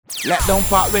Let down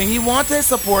part when he want his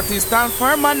support, he stand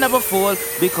firm and never fall.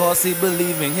 Because he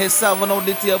believe in himself and how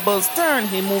the tables turn,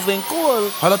 he moving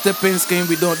cool. All of the pain scheme,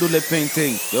 we don't do the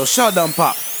painting. Yo, shut down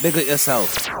pop, dig it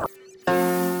yourself.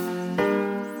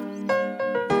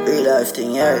 Real life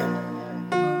thing, yeah.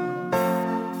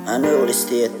 I know the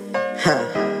state.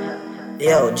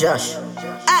 Yo, Josh.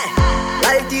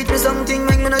 Life teach me something,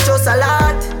 make me not trust a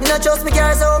lot. Me not trust me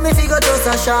car, so me figure trust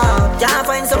a shop. Can't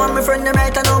find someone my friend them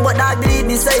right I know, but that believe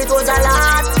me say it was a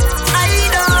lot. I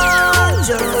don't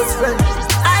trust friend,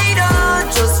 I don't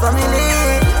trust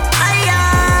family. I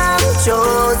am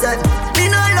chosen. Me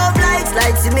no love likes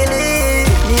like simile.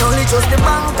 Me only trust the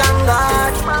bank and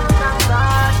God.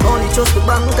 Only trust the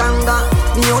bank and God.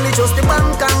 Me only trust the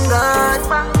bank and God.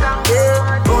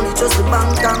 Yeah, only trust the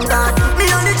bank and God. Me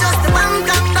only trust the bank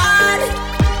and God.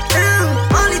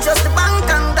 Only trust the bank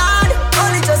and God.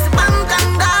 Only trust the bank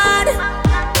and God.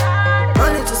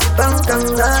 Only trust the bank and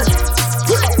God.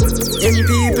 Them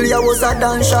people ya was a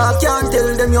dance shop. Can't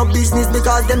tell them your business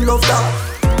because them love that.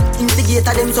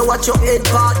 Instigator them so watch your head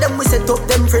part. Them we set up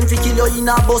them friend fi kill you in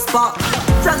a bus park.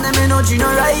 From them energy no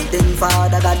right. Them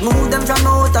father God move them from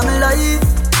out of my life.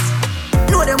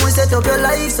 Know them we set up your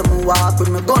life. So me walk with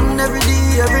my gun every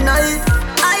day, every night.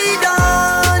 I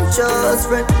don't trust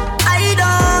friend, I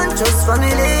don't trust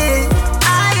family.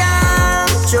 I am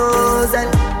chosen.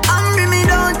 Hungry me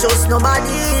don't trust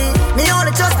nobody. Me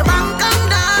only trust the bank and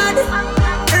God.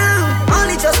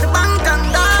 Only trust the bank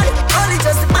and God. Only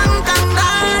trust the bank and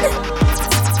God.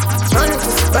 Only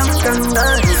trust the bank and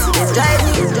God. Drive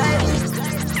me, drive me.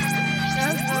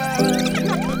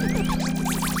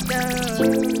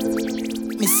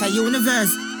 Mr.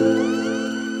 Universe,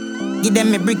 give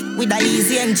them a brick with a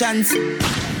easy enchant.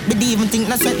 But they even think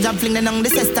na sweat job fling them on the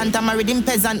sestant. I'm married in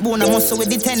peasant bone, I muscle with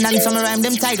the tendon. Some rhyme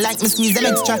them tight like me squeeze them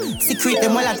extra. Secret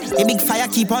them well at the big fire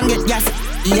keep on get gas.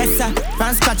 Yes sir,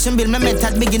 from scratch and build my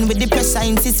method. Begin with the pressure,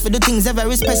 insist for the things are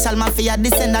very special. Mafia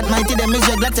descend that mighty them is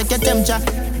regular take your temperature.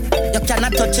 You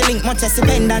cannot touch a link much as a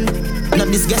pendant. No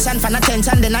discussion for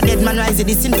attention, then a dead man rise the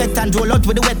disinfectant. Roll out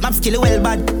with the wet map, skill well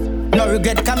bad. No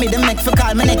regret, come me them make for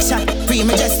call my next shot. Free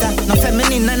my gesture, no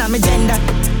feminine and I'm a gender.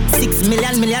 6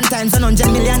 million times and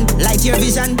 100 million. Light your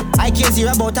vision, I care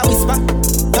zero about a whisper.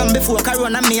 From before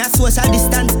corona me a social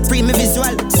distance. Free me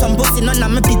visual, some posting on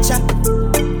my picture.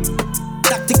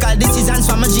 Tactical decisions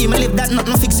from a dream, I live that not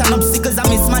no fiction. Obstacles a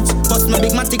mismatch, bust no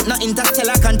big matic, no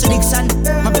interstellar contradiction.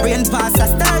 My brain pass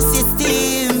a star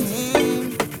system.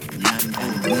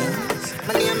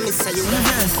 My name is Mr.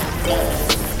 Universe.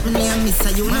 My name is Mr.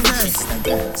 Universe.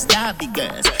 Stop it,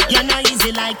 girls. You're not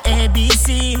easy like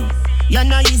ABC. You're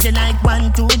not easy like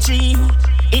 1, 2, 3.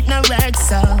 It no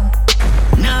works so.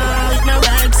 No, it no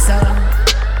works so.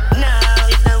 No,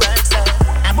 it no works so.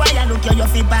 A boy I look your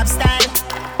fit pop style.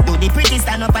 Do the pretty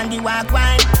stand up and the walk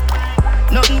wide.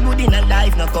 Nothing good in a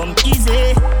life no come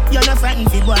easy. You're not frightened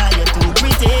for boy, you're too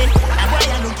pretty. A boy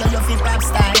I look your fit pop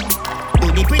style. Do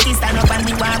the pretty stand up and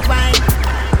the walk wide.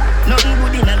 Nothing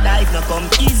good in a life no come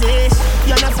easy.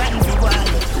 You're not frightened for boy.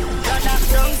 You're not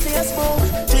young Facebook,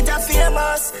 Twitter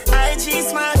famous, IG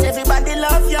smart, everybody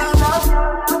love you.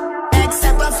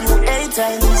 Except a few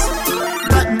haters.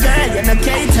 But girl, you're not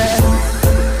cater.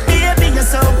 Baby, you're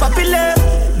so popular.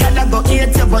 Girl, I go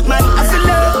hate you, but man, I feel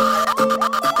love.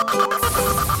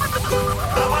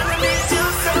 I wanna meet you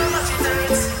so much it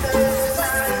hurts.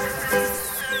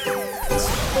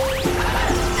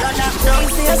 You're not young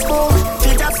Facebook,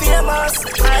 Twitter famous,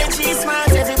 IG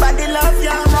smart, everybody love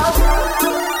you.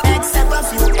 Except a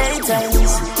few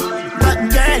haters. But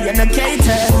girl, you're not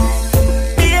cater.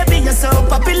 Baby, you're so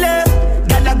popular.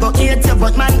 Girl, I go hate you,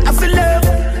 but man, I feel love.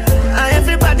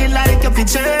 Everybody like your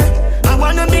picture. I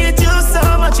wanna meet you so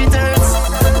much it hurts.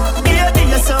 Baby,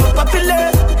 you're so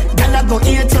popular. Girl, I go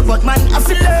hate you, but man, I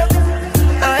feel love.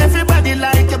 Everybody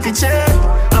like your picture.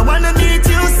 I wanna meet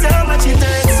you so much it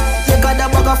hurts. You got a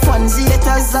bag of fans,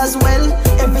 haters as well.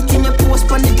 Everything you post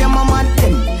on the game, I'm at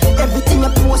them. Everything you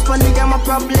post on the game, a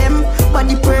problem.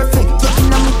 Body perfect, you're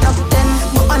in a me top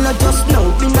 10. But I not just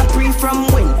know, been a pre from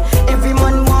when. Every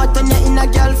man want on you in a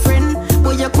girlfriend.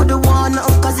 But you coulda won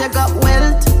up cause you got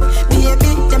wealth.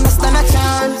 Baby, them stand a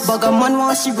chance. Bag a man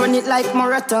want she run it like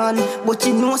marathon. But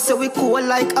you know so we cool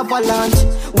like avalanche.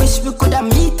 Wish we coulda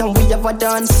meet and we have a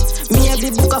dance. Maybe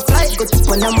book a flight, go to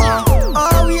Panama.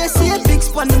 Oh, we see a big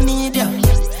span the media.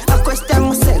 I question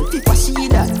myself if I see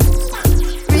that.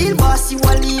 Real boss, you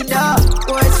a leader.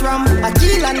 Words from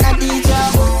Akil and Adija.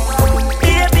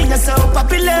 Baby, you're so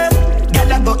popular.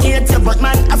 Girl, I go hate you, but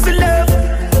man, I feel love.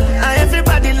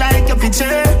 Everybody like your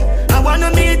picture. I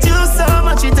wanna meet you so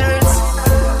much it hurts.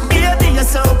 Baby, you're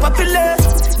so popular.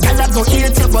 Girl, I go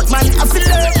hate you, but man, I feel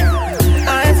love.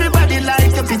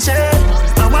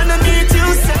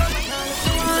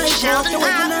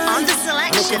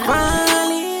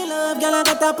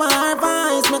 get up on her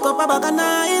voice, make up a bag of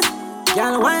night.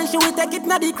 Girl, when she will take it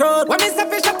na the crowd. When me say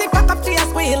fish up the fuck up, she a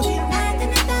squeal.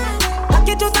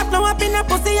 Lucky just a flow up in her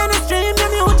pussy on the stream,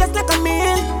 yeah, me who just like a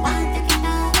meal.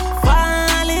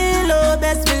 Fall in love,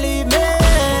 best believe me.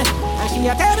 And she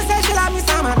a tell me say she love me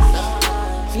so much.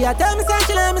 She a tell me say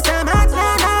she love me so much.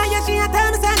 Nah, yeah, she a tell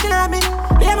me say she love me.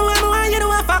 Yeah, me want you to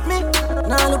want fuck me.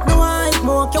 Now look me white,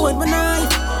 smoke you with my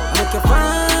knife. Make you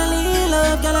fall in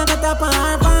love, girl, I get up on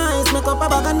her voice, make up a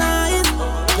bag of night.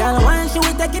 Girl, when she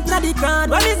will take it na the crowd.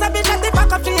 When it's a bitch at the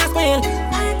back up, she a squeal.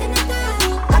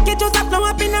 Like it just a flow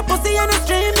up in her pussy on the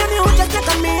stream, yeah, me who just like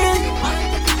a meal.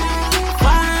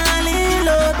 Fall in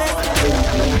love,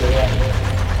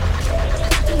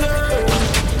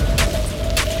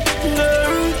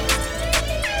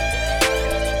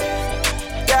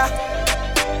 yeah.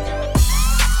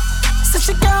 So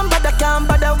she can't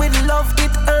bother with love,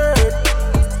 it hurt.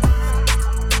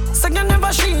 So you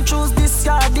never she choose this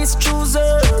guy, this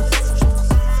chooser.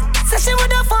 Say she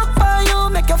woulda fuck for you,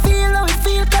 make you feel how it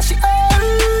feel, cause she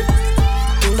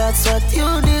earned. That's what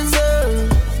you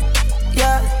deserve,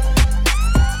 yeah.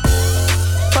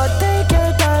 But take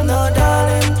your time, no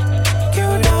darling. You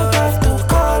don't have to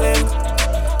call him.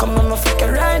 Come on, my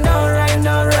fucker, right now, right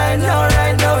now, right now,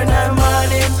 right now, in the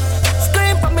morning.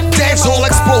 Scream for me, Dancehall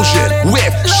Explosion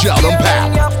with Sheldon Papp.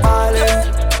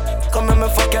 Come on, my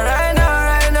fucker, right now.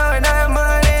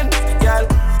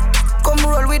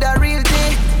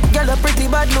 Pretty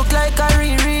bad look like a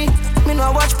Riri. Me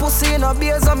no watch pussy no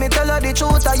beers, so me tell her the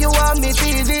truth, or you want me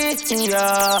TV.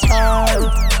 Yeah.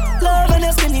 Love when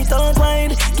you spin it out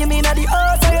wide. Give me na the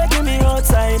outside, you give me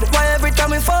outside. Why every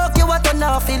time we fuck you, I turn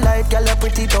off the light? Girl, you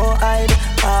pretty don't hide.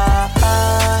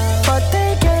 But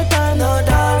take your time, no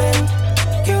darling.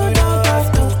 You don't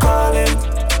have to call him.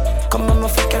 Come on, my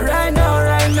fucker, right now,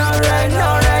 right now, right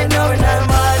now, right now, in the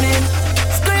morning.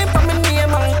 Scream for me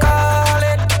name and call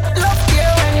it. Love you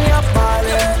when you're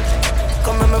falling.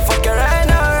 Come on, my fucker, right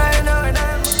now, right now, right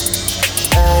now.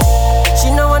 She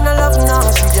no wanna love now,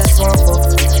 she just want fuck.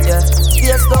 Yeah,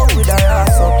 face down with her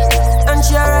ass up. And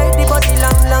she ride the body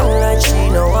long, long like she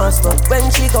no want stop. When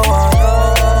she go on,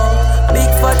 big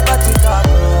fat body cock.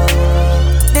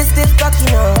 This cocky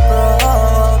now, bro.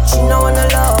 She no wanna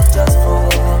love, just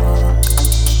fuck.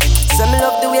 Say me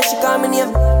love the way she call me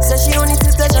name. Say she only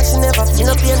feel pleasure, she never feel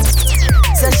no pain.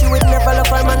 Say she would never love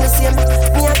her man the same.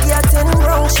 Me a give her 10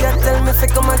 wrong, she a tell me fi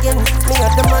come again. Me a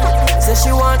the man. Say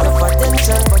she want enough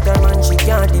attention, but her man she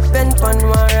can't depend on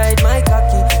one ride my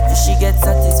cocky. If she get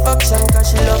satisfaction,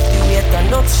 cause she love the way turn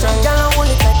up strong. Girl I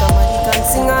hold it like a man, can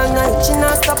sing all night. She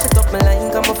not stop it up my line,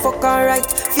 come a fuck her right.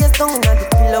 Face down inna the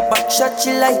pillow, back shot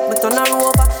she like. Me turn her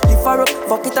over, lift her up,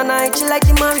 fuck it all night. She like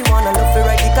the marijuana, love to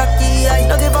ride the cocky. I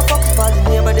don't give a fuck for the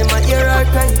neighbor, them a hear her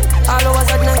cry. All hours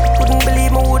at night, couldn't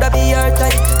believe me woulda be her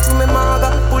type. See me maga,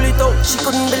 pull it out, she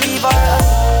couldn't believe her eyes.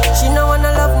 She no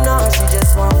wanna love now, she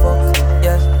just want fuck.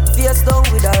 Yeah, face down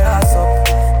with her ass up.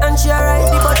 And she ride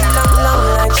the body long, long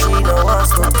like she no want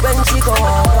stop. When she go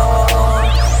on,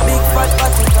 big fat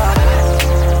body cock.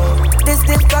 This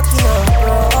cocky now,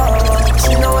 bro.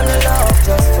 She no wanna love,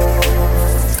 just fuck.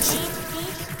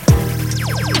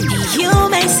 You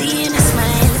may see me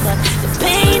smile, but the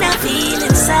pain I feel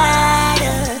inside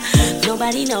her.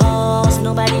 Nobody knows,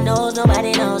 nobody knows,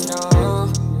 nobody knows, no.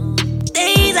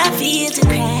 Days I feel to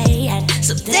cry, and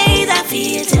some days I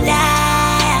feel to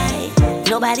die.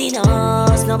 Nobody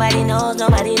knows, nobody knows,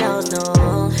 nobody knows,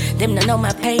 no. Them don't know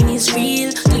my pain is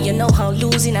real. Do you know how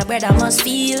losing a brother must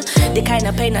feel? The kind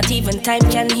of pain not even time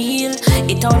can heal.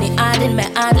 It only hard in my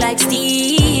heart like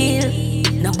steel.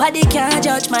 Nobody can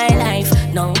judge my life.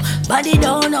 Nobody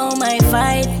don't know my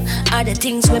fight. All the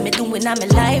things when me doing in my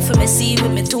life, when me see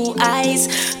with me two eyes.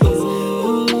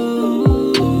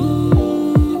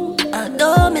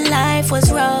 Although my life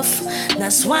was rough,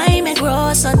 that's why me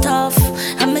grow so tough.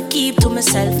 I'ma keep to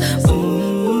myself.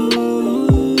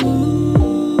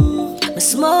 Me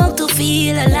smoke to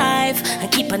feel alive. I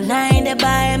keep an eye there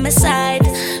by my side.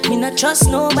 Me not trust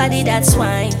nobody, that's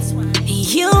why.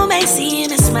 You may see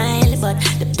me smile, but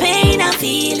the pain I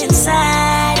feel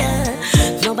inside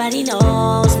her. Nobody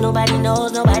knows, nobody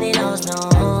knows, nobody knows,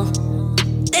 no.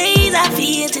 Days I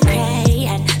feel to cry,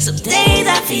 and some days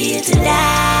I feel to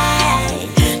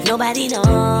die. Nobody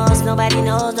knows, nobody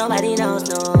knows, nobody knows,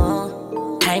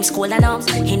 no. times colder now.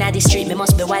 Inna the street, me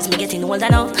must be wise, me getting older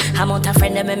now. Amount of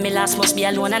friend them when me last must be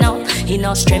alone now.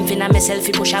 Enough strength inna myself,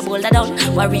 he push a boulder down.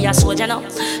 Warrior soldier now.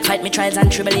 Fight me trials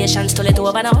and tribulations till it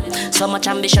over now. So much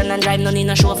ambition and drive, no need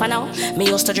no show for now. Me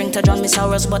used to drink to drown me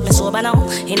sorrows, but me sober now.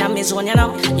 Inna me zone, you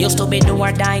know. Used to be do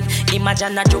or die.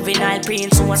 Imagine a juvenile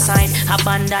praying suicide.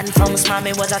 Abandoned from small,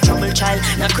 me was a troubled child.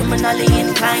 Not criminally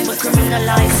inclined, but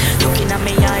criminalized. Looking at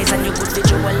me eyes and you could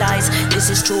visualize. This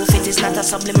is truth, it is not a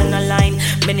subliminal line.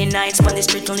 Many nights on the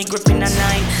street only gripping a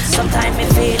nine. Sometimes me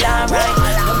feel alright.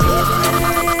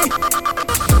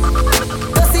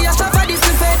 Cause see a shop for this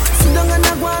buffet. Sit down and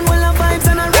a go on while the vibes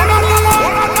and a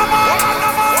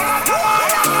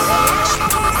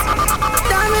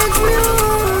damage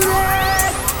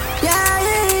music. Yeah.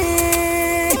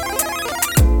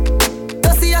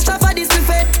 Cause see a shop for this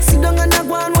buffet. Sit down and a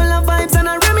go on while the vibes and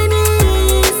a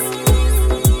reminisce.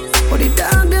 But the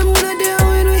dog them wanna deal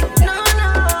with me.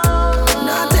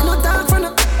 Nah, take no talk from the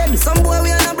head. Some boy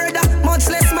we are no brother, much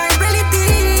less my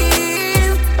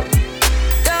relative.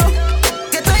 Yo,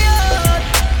 get tired.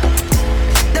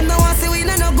 Them no want see we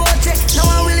no go check. Now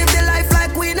I will live the life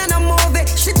like we no movie.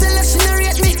 She tell us she no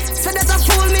rate me, so that a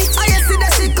fool me. I see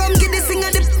that she come get this thing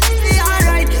at the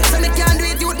alright. So me can't do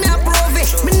it, youth me approve it.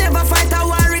 Me never fight a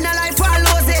war in a life or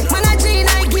lose it. Man a G,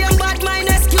 I game bad mind,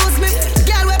 excuse me.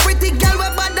 Girl we pretty, girl we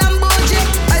bad and bougie.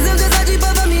 I them just a jeep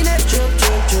over me neck.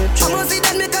 I must see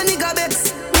that make a nigga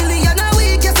vex. Million a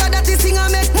week, yes, so that this thing I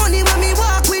make money when me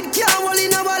walk with can't hold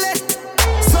in a wallet.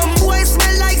 Some boys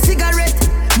smell like cigarette.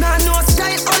 Nah, no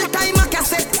style, all time a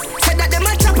cassette. Said that them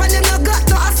a chop and them no got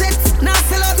no assets. Now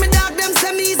sell out me dog, them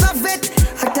say me is a vet.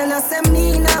 I tell us them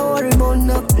me nah worry about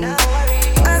nothing.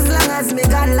 As long as me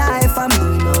got life, I'm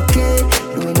doing okay,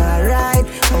 doing alright.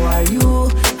 How are you?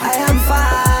 I am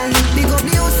fine. Big up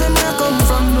the house and I come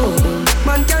from nothing.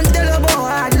 Man can tell about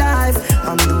hard life.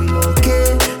 I'm doing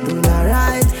okay, doing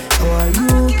alright. How are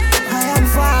you? I am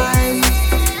fine.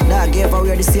 Dog gave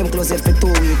away the same clothes for 2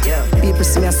 weeks. People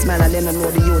see me a smile and then I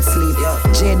know the youth sleep.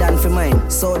 Jaden for mine,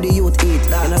 so the youth eat.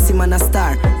 And I see man a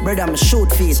star, brother me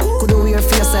shoot feet. Could wear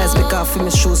face size because for me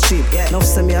shoes cheap. Now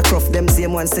see me a cruff, them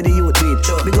same one see the youth beat.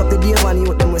 Big up the day one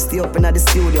youth, them we stay up in the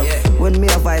studio. When me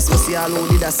a voice, we see all who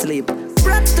did a sleep.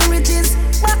 Brought to riches,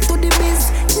 back to the biz.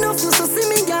 No fuse so see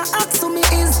me, yeah, ask who me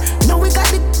is. Now we got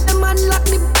the man lock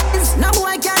the biz. Now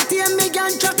boy can't hear me,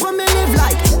 can't track where me live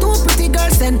like. Two pretty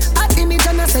girls and at image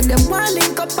and I said them one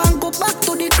link up and go back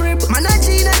to the crib. Man a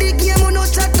G in the game, who no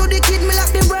chat to the kid. Me lock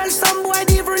the world, some boy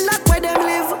different lock where them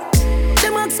live.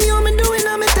 Them ask me how me doing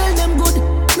and me tell them good.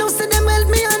 Now say them help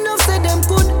me and now say them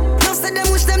could. Now say them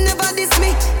wish them never diss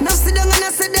me. Now sit down and I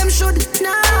say them should.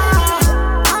 Nah,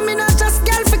 I'm not just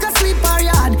girl fi go sleep or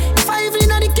yard. If I even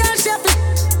know the girl she have to.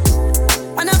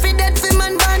 And I fi dead fi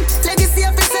man band. Legacy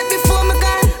I fi set before me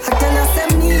gone. I tell us them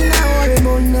me nah worry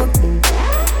about nothing.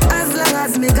 As long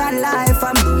as me got life,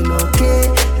 I'm doing okay,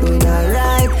 doing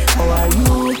alright. How are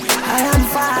you? I am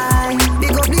fine.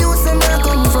 Big up the house and where I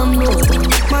come from nothing.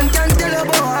 Man can tell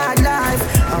about hard life.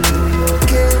 I'm doing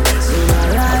okay, doing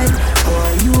alright. How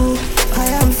are you? I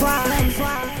am fine.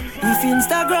 If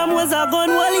Instagram was a gun,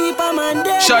 we'll heap a man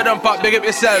dead. Shut up, Pop, big up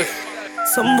yourself.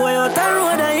 Some boy out the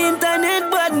road, the internet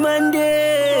bad man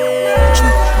dead.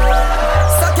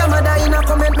 Suck your mother in a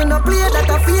comment, me no play that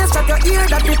a face shot. Your ear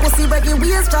that people see where you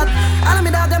waste chat. All of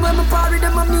me dog them when me party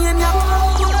them a me and ya.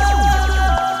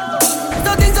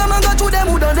 So things a man go through them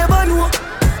who don't never know.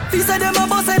 He say them a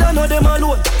boss, I don't know them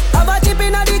alone. Have a chip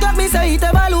in a dig up, me say it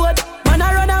ever load. Man a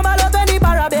run a ball up any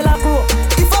parabella crow.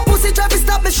 If a pussy trap is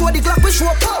stop, me show the Glock we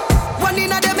show. One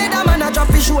in a them head a man a drop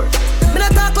for sure. Me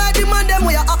not talk like the man them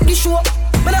where you act the show.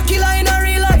 Me not killer in a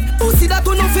real life. Pussy that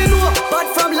you no feel know. But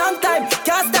from long time,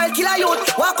 can't style killer youth.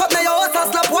 Walk up now your house and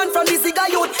slap one from the cigar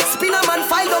youth. Spin a man,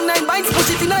 file down 9 binds, push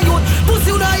it in a youth.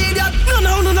 Pussy you no idiot,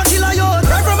 no killer youth.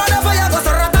 Right from another fire goes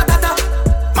a ratatata.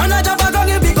 Man a drop a gun,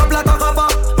 you pick up like a copper.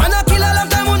 Man a kill a long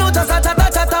time, you know just a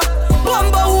chata.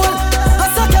 Bumbo hole, a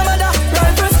suck your mother.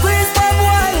 Rifle squeeze, bomb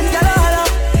wine, get a holla.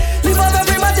 Live up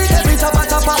every matic, every chopper.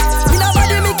 In a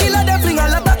body, me kill a them fling a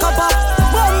lot of copper.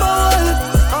 Bumbo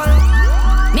hole.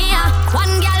 Me a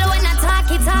one girl when I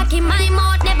talkie, my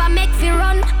mouth never make fi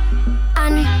run.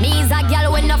 And me is a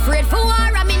girl when afraid for war,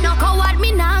 and me no coward,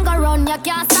 me nah go run. You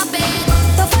can't stop it.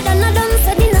 Tougher than a done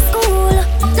said in a school.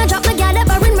 No drop my girl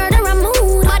ever in murder and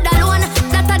mood. Bad alone,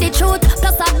 that's the truth.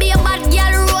 Plus I be a bad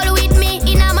girl roll with me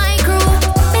in a my crew.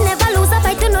 Me never lose a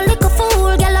fight to no little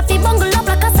fool. Girl a fi bungle up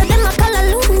like I said them a call a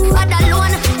loon. Bad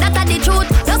alone, that's the truth.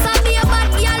 Plus I be a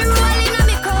bad girl roll in a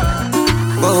me crew.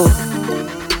 Whoa,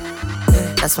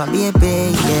 that's my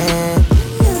baby, yeah.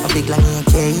 A big like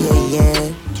AK,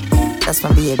 yeah. That's my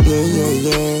baby,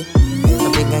 yeah. A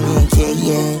big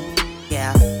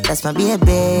That's my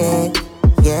baby,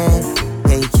 yeah,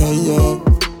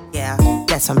 yeah.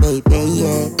 That's my baby,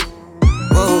 yeah.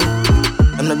 Whoa,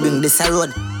 I'm not bring this a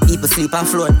road. People sleep on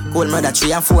floor. Cold murder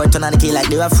 3 and 4. Turn on the key like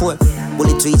they were 4.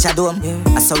 Bullet to each a dome.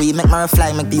 That's how we make my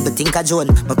fly. Make people think a Joan.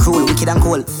 My cruel, wicked and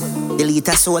cold. Delete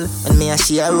a soul. When me and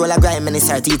she a roll a grind. When it's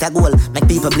her teeth a goal. Make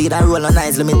people bleed and roll on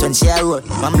eyes. Limit when she a roll.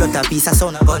 One blood a piece of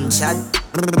sound. A gunshot.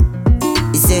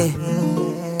 You say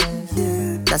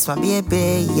that's my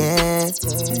baby, yeah.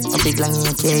 A big long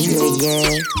yeah,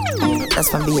 yeah.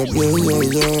 That's my baby,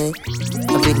 yeah.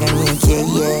 A big long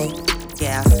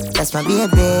yeah. That's my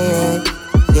baby.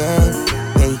 Yeah.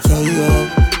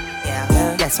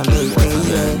 That's my baby,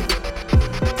 yeah.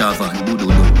 Tavan,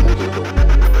 bududu.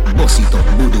 Boss it up,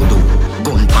 bududu.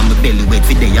 Gun pa my belly, wait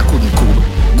for day, I couldn't cool.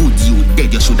 Good you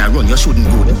dead, you shoulda run, you shouldn't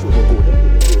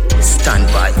go. Stand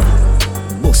by.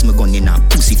 Boss me gun in a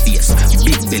pussy face.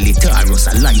 Big belly Taurus,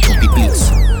 I light up the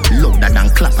place. Louder than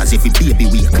clappers every baby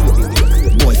wake.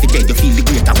 Boy, if you dead, you feel the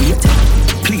greater weight.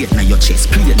 Play it na your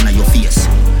chest, play it na your face.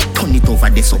 Turn it over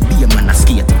there so be a man a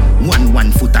skate.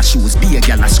 1 foot of shoes, be a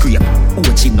gal a scrape.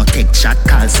 OG no take shot,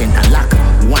 call center lock.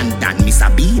 One dan, Miss a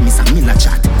B, Miss a Miller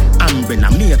chat. Umbrella,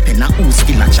 me a pen a who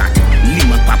still a chat.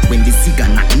 Lima pop when the cigar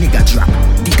knock nigga drop.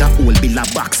 Dig a hole, build a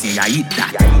box, yeah, I eat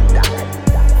that.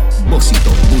 Boss it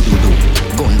up, bududu.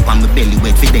 Gun pa my belly,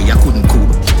 wait for day, I couldn't cool.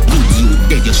 Good you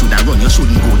dead, you shoulda run, you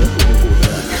shouldn't go.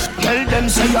 Tell them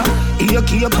say ya, here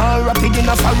keep car rapid in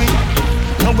a furry.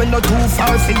 Now we not too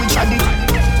far for we chat it.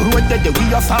 Road dead,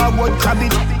 we a forward crab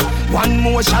it. One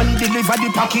motion deliver the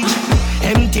package.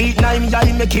 Empty 9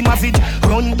 y'all make him have it.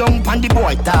 Run down pan the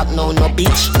boy, talk no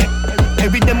bitch.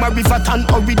 Every them a river and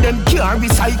hurry them can't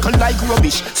recycle like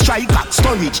rubbish. Striker,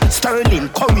 storage, sterling,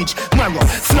 courage, marrow,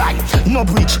 fly, no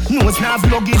bridge, nose nav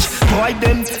luggage. Boy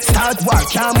them start work,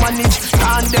 can't manage.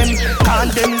 Can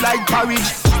them like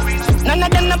porridge. None of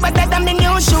them no better than the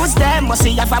new shoes them. Must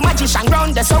see have a magician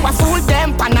round there so I fool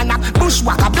them. Banana,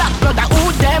 bushwhacker, black blood, I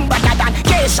who them. Better than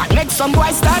Cation, make some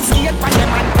boys start skate pan the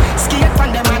man. Skate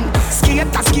pan the man.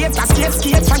 Skate pan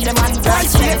the man. Boy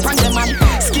skate pan the man.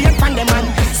 Skate pan the man.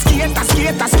 Skate.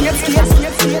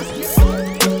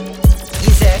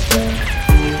 Easy.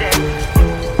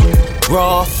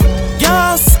 Raw.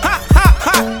 Yes. Ha.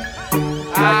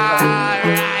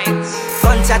 Alright.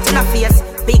 Gunshot in a face.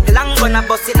 Big long gun a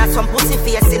bust in a some pussy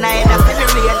face in a head of every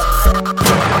range.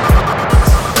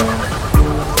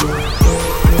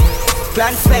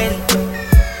 Plan spend.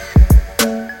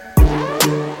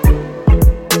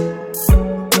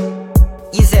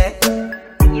 Easy.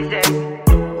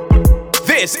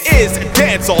 This is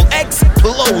Dancehall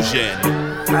Explosion.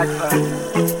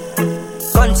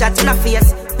 Gunshot in a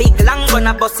face. Big long gun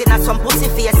a bust in a some pussy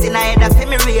face in a head of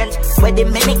every range. Where the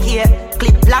many care.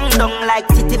 Clip long down like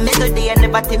titty middle day.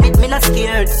 Never timid, me not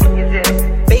scared.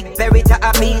 Big berry to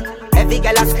a beat. Every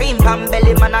girl a scream, pan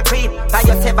belly man a creep. By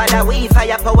yourself by the weed,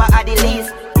 firepower at the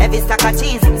least. Every stack of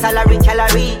cheese, salary,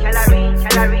 calorie.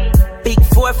 Big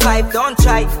 4-5, don't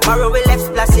try. Tomorrow we left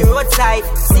splashy roadside.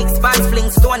 6 bands fling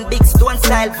stone, big stone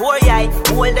style. Boy, I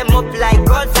hold them up like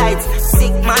gold tides.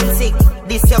 Sick man sick.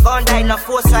 This your gon' die, no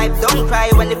 4 stripe. Don't cry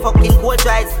when the fucking gold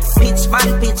dries. Pitch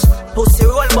man pitch. Pussy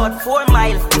roll about 4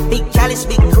 mile. Big calish,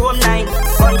 big chrome 9.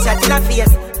 Gunshot in a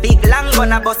face. Big long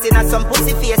gun a bust in a some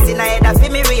pussy face in a head of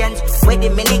me range. Where the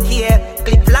mini care.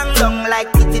 Clip long down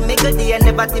like titty make a day.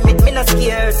 Never timid, me no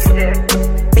scared.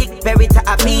 Big berry to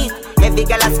a beat. Every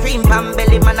girl a scream, pan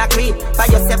belly man a creep. By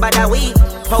yourself by the weed,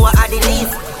 power at the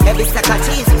least. Every stack of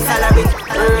cheese, salary.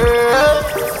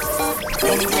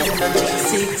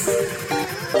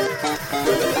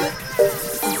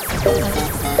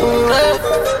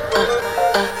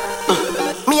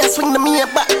 Me a swing the me a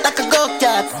back like a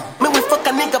go-kart. Me we fuck a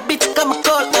nigga bitch come a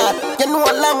cold hard. You know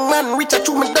a long man reach out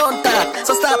to me don't talk.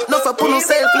 So stop, no for pull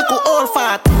yourself look all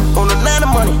fat. On a lot of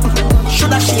money,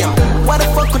 should I shame? Why the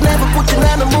fuck could never put your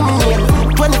name on me name?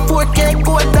 24K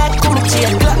gold that come in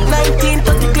chain. Glock 19,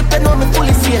 30 clip and on me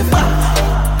fully safe.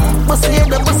 Bust the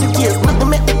head and bust the case. Nothing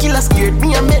make the killer scared.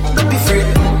 Me and make the be afraid.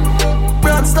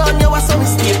 Brownstone, you was on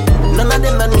mistake. None of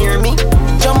them are near me.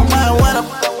 Jump by one up.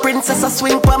 Princess a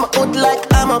swing by my hood like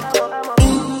I'm up.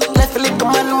 Left a little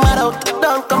man mad out.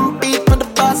 Don't compete with the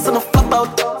boss and a flop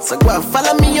out. So go and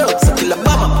follow me out, so kill a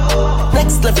bomb up.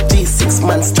 Next level G6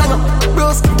 man strong up.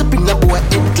 Bros get up in a boy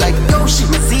head like yo shit.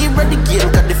 Zero the game,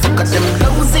 cause the fuck of them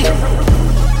lousy.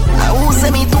 Now who say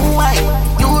me too white?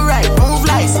 You right, move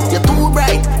lies, you're too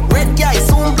bright. Red guy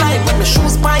soon blind, with my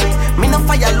shoes spike. Me no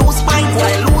fire lose spine,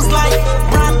 boy lose life.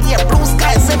 Brand here, blue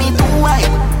sky, say me too white.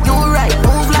 You right,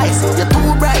 move lies, you're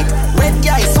too bright. Red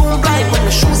guy soon blind, with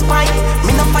my shoes spike.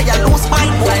 Me no fire lose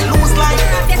spine, boy lose life.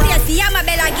 I'm a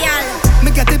bella girl.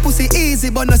 Me get the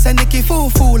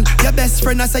fool. Your best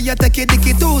friend I say you take your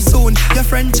dicky too soon. Your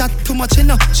friend chat too much, you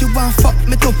know. She want fuck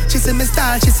me too. She say me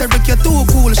style, she say Rick you too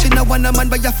cool. She no want a man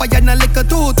but you fire and a liquor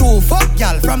too. Fuck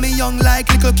y'all from me young like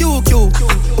little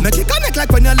QQ. Make it connect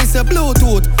like when you listen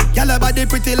Bluetooth. Y'all body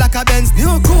pretty like a Benz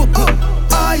new coupe.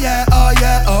 Oh yeah, oh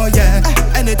yeah, oh yeah.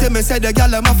 Anything me say the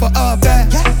y'all am for up there.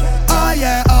 Oh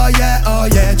yeah, oh yeah, oh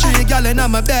yeah. 3 y'all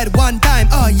in my bed one time.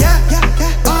 Oh yeah,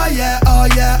 oh yeah, oh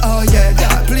yeah, oh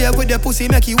yeah. Play with the pussy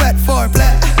make you wet for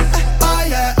play. Oh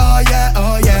yeah, oh yeah,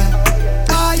 oh yeah.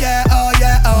 Oh yeah, oh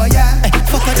yeah, oh yeah.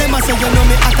 Fuck with them I say you know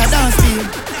me at a dance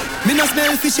field. Me no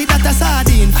smell fishy that a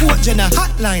sardine. Fort Jenna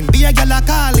hotline, be a gal a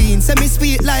callin'. Say me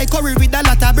sweet like curry with a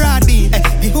lot of broad bean.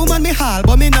 The woman me haul,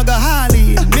 but me no go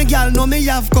hauling. Me gal know me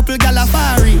have couple gal a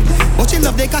fari. But she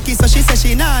love the cocky so she say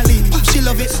she nah leave. She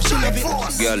love it, she love it.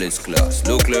 Girl is class,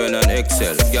 look learn and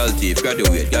excel. Girl thief,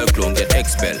 graduate, girl clone get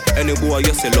expel. Any boy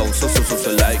you say love, so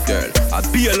like girl. I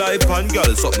be a life and girl,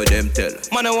 suck me them tell.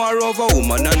 Man I want over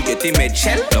woman and get him head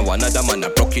shell. Now another man a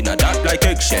broke in a that like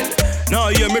eggshell. Now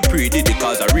hear me pretty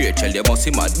because I real. You must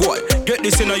see mad boy. Get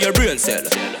this in your brain cell.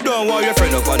 Don't want your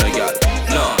friend up on a gal.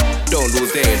 No, don't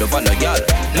lose the head up on a gal.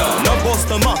 No, no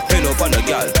bust the map head up on a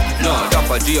gal. No,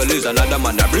 drop a jail is another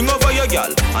man that bring over your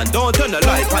gal. And don't turn the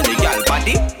light on the gal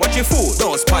body. Watch your food,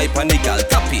 don't spy on the gal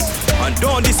tappy. And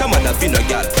don't this a man that been a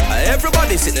gal.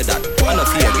 Everybody sitting that, and a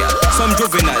fear gal. Some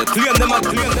juvenile, claim them out,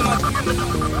 claim them out.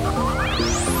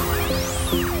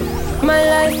 My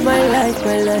life, my life,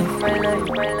 my life, my life,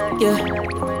 my life, yeah.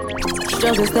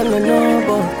 Struggles them no know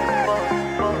about.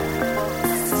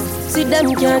 See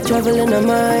them can't travel in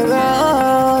my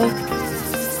road.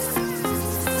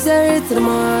 Say it to the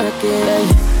market.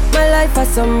 My life has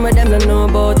some of them no know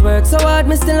about. Work so hard,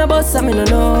 me still about some me no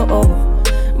know.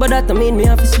 But that don't mean me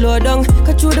have to slow down.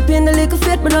 Cut through the pain, the little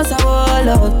faith, but not a wall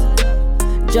out.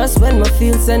 Just when my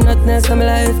feel say nothing else, my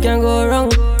life can go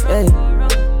wrong. Hey.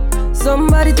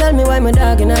 Somebody tell me why my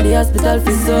dog in the hospital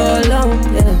for so long.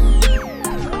 Yeah.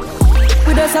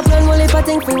 We just a plan only for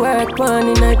things we work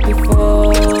on the night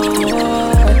before.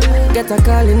 Get a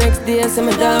call the next day, so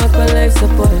my dog for life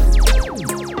support.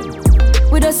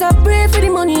 We just a pray for the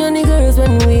money and the girls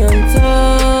when we on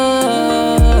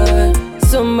tour.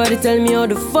 Somebody tell me how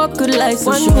the fuck could life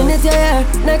so short. 1 minute you're here,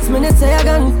 next minute say you're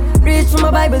gone. Reach for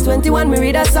my Bible 21, me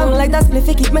read a song like that spliff,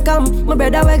 keep me calm. My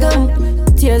brother we gone.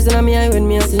 Tears in my eye when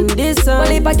me a sing this song.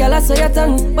 Well, if a gal I saw your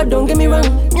tongue, but don't get me wrong.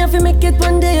 Me have to make it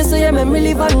one day, so your memory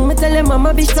live on. Me tell them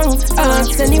mama be strong.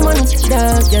 Ask anyone,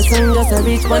 dog, your son just a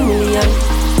reach 1 million.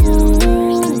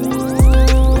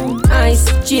 Ice,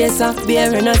 chaser,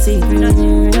 beer and a sea.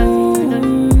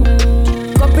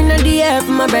 Cup in the air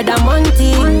for my brother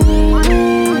Monty.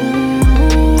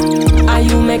 How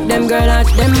you make them girl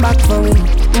arch them back for me?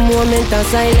 Moment of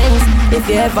silence, if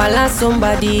you ever lost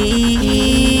somebody.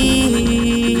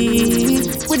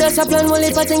 We just a plan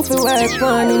only for things we work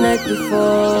on the night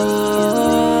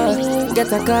before.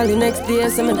 Get a call the next day,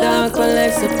 so my dog for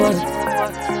life support.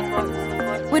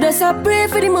 We just a pray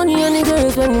for the money and the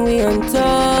girls when we on tour.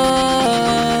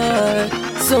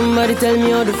 Somebody tell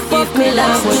me how the fuck me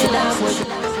last.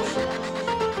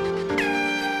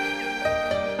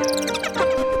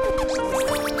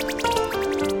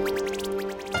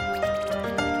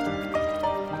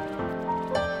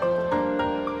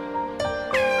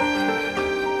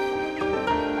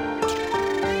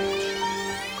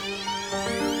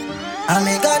 And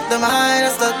me got the mind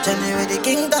of stop Jenny with the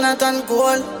king done a ton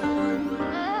cool.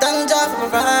 Thank God for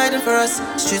providing for us.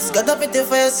 Streets got up with it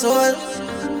for your soul.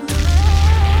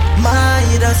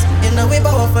 Mind us, you know we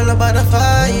powerful about the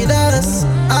fight us.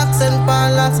 Accent,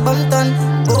 parallax, bumped on.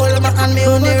 Gold in my hand, me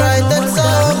only right that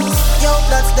song. Yo,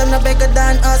 that's them no bigger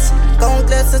than us.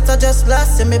 Countless, it's just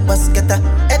lost. See me bus get a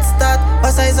head start.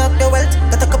 Or size up your wealth.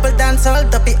 Got a couple dance all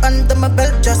tappy under my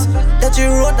belt. Just that you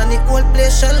road and the whole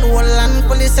place shell. Whole land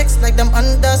fully sex like them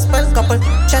under spell. Couple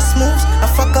chess moves, I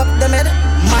fuck up them head.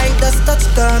 My dust touch,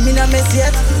 girl, me no miss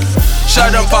yet.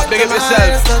 Shut up, pop, big up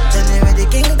yourself. Anyway, the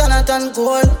king done a ton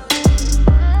gold.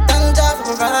 Thank God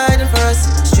for providing for us.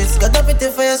 Streets got up with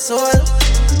it for your soul.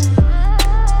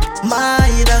 My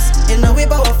dust, you know we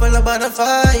powerful about the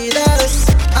fighters.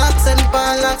 Accent,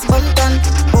 parallax, bumped on.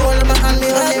 Hold my hand, me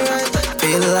only right.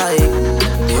 Feel like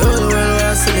the whole world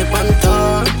was sleep on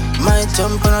tour. Might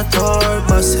jump on a tour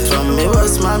bus. From me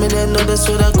was mommy, they know this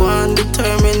would have gone.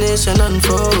 Determination and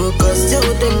focus. Yo,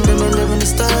 them living the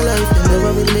star life. They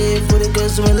never believe for the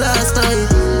girls who went last night.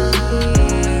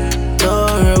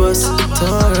 Tour bus.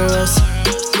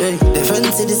 Hey, the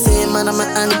friends see the same man and my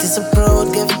auntie so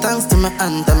proud. Give thanks to my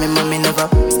aunt and my mommy never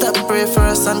stop pray for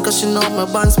her son. Cause she know my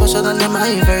bond special than them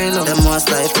I very long. Them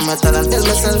most life to my talent. Tell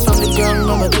myself from the ground,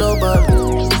 I'm a global.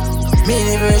 Me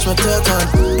never reach my third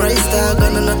hand. Price tag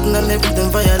on nothing and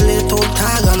everything violate. Out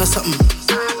tag on or something.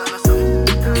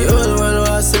 The whole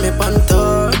world was see me pan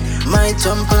tour. Might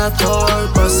jump on a tour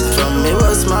bus. From me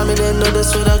was mommy, they know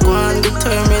this with a go on.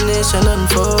 Determination and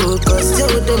focus.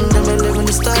 Yeah, with them living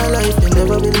the style life. They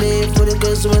never believe for the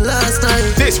girls with last night.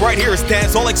 This right here is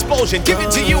Dancehall Explosion,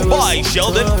 given to you by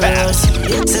Sheldon Pass.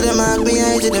 Say them mark me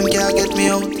age, them can't get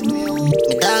me out.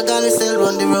 Me dog on the still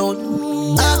run the road.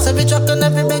 Ask every truck and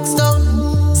every big stone.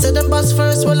 Say them bus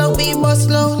first, while we bus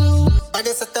low. But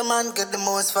they set the man get the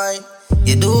most fight.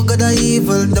 You do good or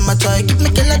evil, them a try. Keep me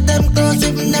kill at them close,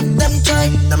 even if them try.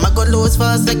 Them a go lose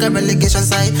fast like a relegation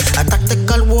side. A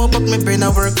tactical war, but me brain a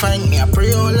work fine. Me a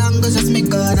pray all long, just me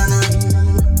God and I.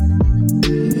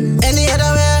 Any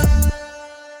other way?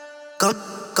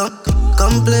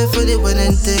 Come play for the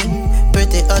winning team.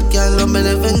 Pretty hot girl, I'm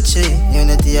living chi.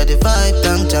 Unity of the vibe,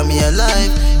 thank jam me alive.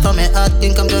 From my heart,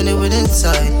 think I'm done it with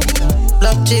inside.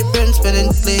 Black cheap and spinning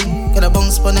clean. Get a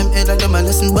bounce on them head like them a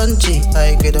listen bungee.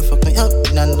 I get to fuck me up,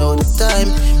 and I know the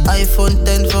time. iPhone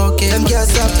 10 4K, them can't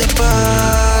stop the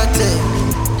party.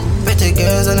 Pretty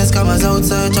girls and the scammers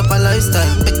outside, chop a lifestyle.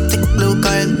 Big thick blue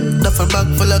kind, duffel bag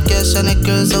full of cash and the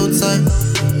girls outside.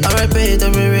 R.I.P. to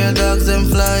me real dogs and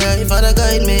fly. If I'd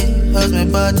guide me, how's my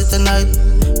party tonight?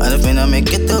 And if me not make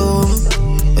it home,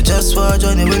 I just want to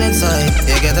join the winning side.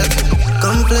 You get it?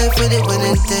 Come play for the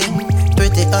winning thing.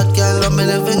 Pretty hot girl, I'm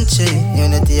living chi.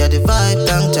 Unity of the vibe,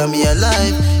 thank jam me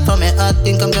alive. From my heart,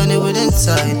 think I'm done it with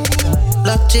inside.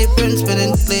 Black cheap and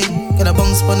spinning clean. Get a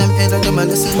bounce on them head like them a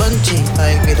listen bungee.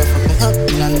 I get to fuck me up,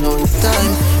 and I know the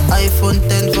time. iPhone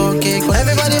 10 4K,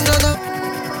 everybody plug up.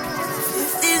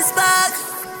 15 spark,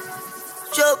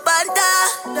 Joe Panda,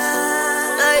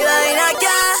 I in a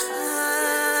car,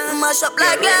 mash up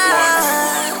like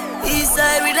that.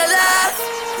 Eastside with a laugh.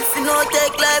 If you don't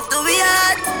take life to be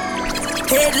hard,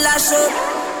 head lash up,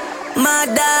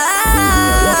 mother.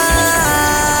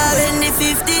 When the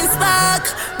 15 spark,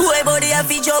 boy body a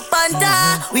fi Joe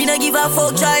Panda. We no give a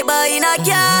fuck, try buy in a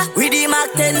car. With the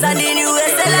Mac 10s and the new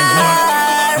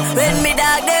SLR. When me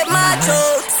dog them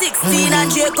macho. 16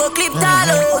 and Draco clip all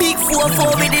out. Big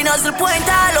 4-4 with the nozzle point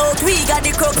all out. We got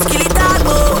the crooks kill it all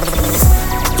out.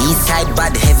 Eastside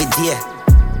bad heavy deer.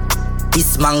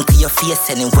 This man to your face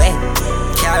anyway.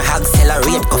 Car hog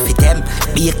accelerate go for them.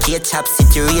 Be a K-chop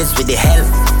city race with the hell.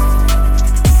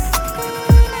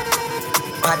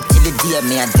 Bad till the day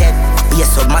me a dead. Be a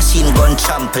submachine gun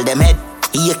trample them head.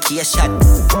 Be a K-shot.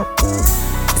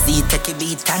 Z take a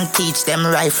beat and teach them.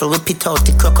 Rifle whip it out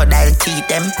the crocodile teeth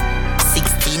them.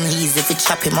 16 easy if you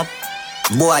chop him up.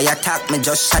 Boy attack me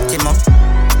just shut him up.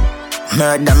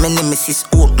 Murder me nemesis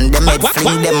open them head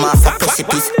fling them off a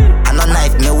precipice. And a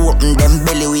knife me open them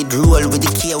belly with roll with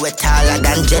the key wet taller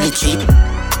than jelly tree.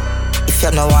 If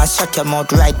you no want shut your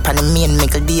mouth right pan the main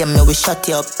make a DM me we shut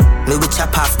you up. Me we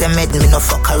chop off them head me no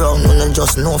fuck around. Me no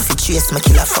just know if you chase me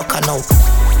kill a fucker now.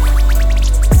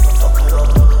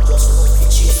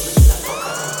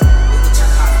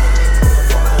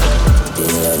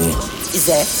 Is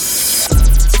there?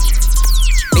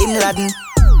 Bin Laden,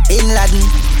 Bin Laden,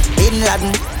 Bin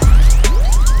Laden,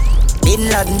 Bin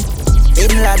Laden,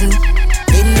 Bin Laden,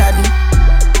 Bin Laden,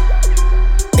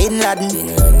 Bin Laden,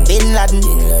 Bin Laden,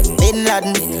 Bin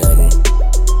Laden,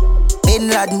 Bin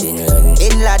Laden,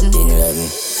 Bin Laden,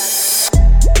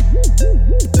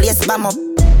 place bomb up,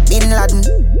 Bin Laden,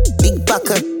 big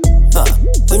buckle.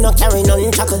 We no carry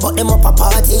none chuckle, but them up a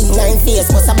party. 9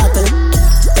 face was a battle.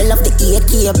 I love the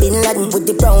AK Bin Laden with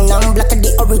the brown and black of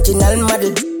the original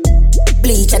model.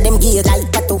 Bleach at them gear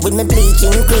like tattoo with me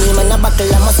bleaching cream and a buckle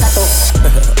of Moscato.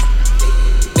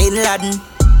 Bin Laden,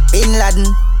 Bin Laden,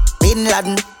 Bin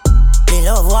Laden. Me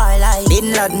love war like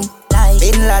Bin Laden, like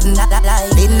Bin Laden,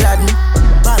 like Bin Laden.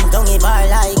 Bang down a bar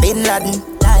like Bin Laden,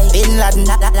 like Bin Laden,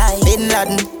 like Bin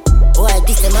Laden. Boy,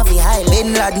 this them a fi high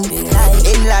Bin Laden, like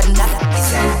Bin Laden.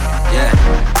 Yeah.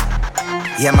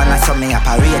 Yeah, man, I saw me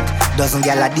operate. Doesn't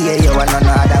get a day, you want no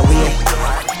other way.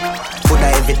 Food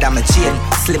I heavy than my chain,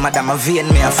 slimmer than my vein.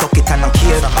 Me I fuck it and no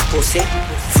care. From a pussy,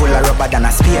 full of rubber than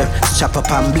a spear. Strap up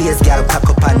and blaze, girl, cock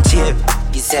up and cheer.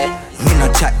 He said, me no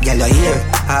chat, girl, you hear.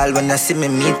 All when you see me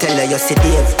tell you see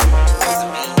Dave.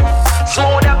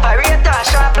 Smooth operator,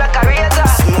 sharp like a razor.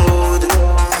 Smooth.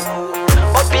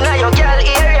 Up in your girl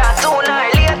area, sooner or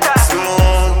later.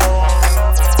 Smooth.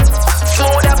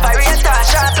 Smooth operator,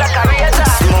 sharp like a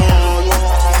razor. Smooth.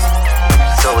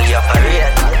 So we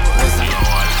operate.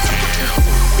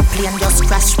 The plane just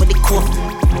crashed with the coke.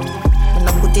 When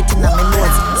I put it in my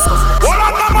nose.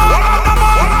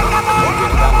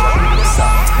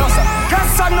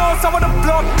 Guess I know some of the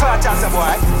blood clutch as a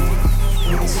boy.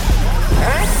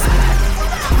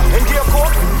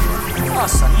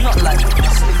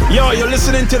 Yo, you're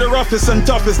listening to the roughest and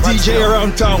toughest DJ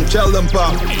around town. Tell them,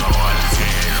 pal.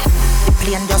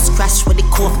 Plane just crash with the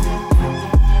coke.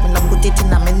 When I put it in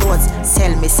my nose,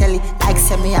 sell it like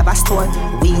sell me have a store.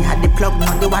 We had the plug,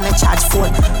 not the one I charge for.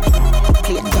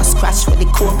 Plane just crash with the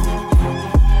coke.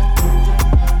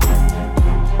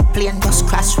 Plane just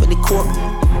crash with the coke.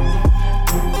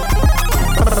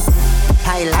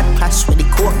 Pilot crash with the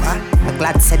coke, I'm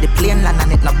glad said the plane land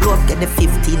and it no blow up. Get the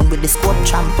 15 with the scope,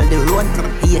 trample the road.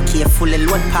 AK fully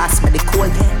load, pass me the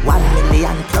code. 1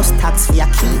 million plus tax for your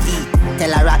key.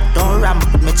 Tell a rat don't ramp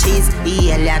with me cheese.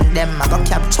 The alien them I go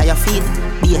capture your feet.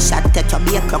 Be a shot, take your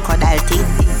be a crocodile teeth.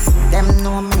 Them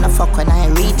know me no fuck when I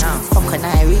reach. Fuck when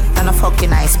I read, and no fuck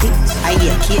when I speak. I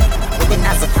hear kid with the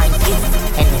nazi pint kid.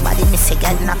 Anybody miss a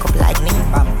girl knock up like me.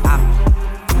 Bam bam.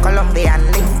 Colombian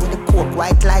link with the coke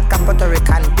white like a Puerto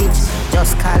Rican bitch.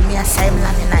 Just call me a Simon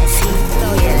and I see the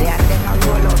alien them a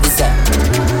roll up. So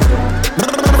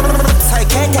I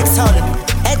can't take son,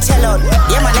 head shell out,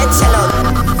 yeah man head shell out.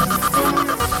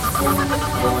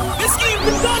 This game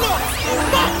is done up,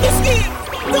 fuck this game,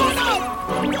 done up.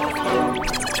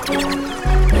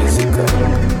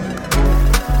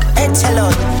 Head shell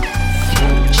out,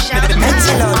 head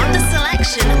shell out, on the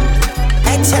selection.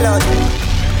 head shell out.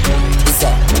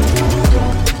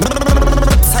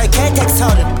 So I can't take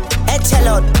son, head shell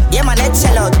out, yeah man head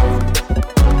shell out.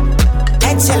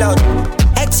 Head shell out,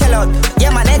 head shell out,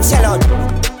 yeah man head shell out.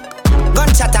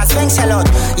 Gunshot and swing shell out,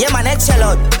 yeah man head shell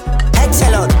out. Head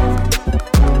shell out,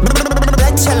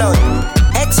 head shell out,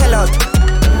 head shell out.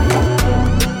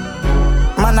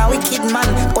 Man a wicked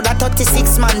man, could a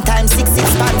 36 man times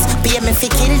 66 pounds. Pay me fi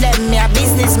kill them, me a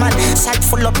businessman. Shot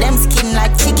full up them skin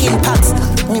like chicken pox.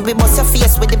 Me we bust your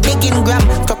face with the big gram.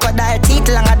 Crocodile teeth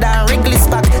longer than Wrigley's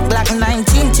back. Glock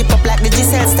 19 chip up like the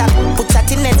Giselle stack. Put that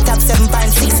in net top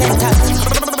 7.6 center.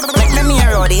 Make them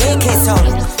hear all the AK sound.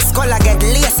 Skull I get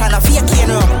lace and a fake cane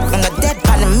rum. And a dead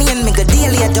pan me and me go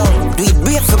daily down. Do it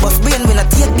brave for bust brain when I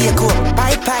take bake home.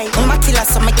 Bye bye, I'm a killer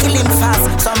so me kill him fast.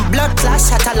 Some blood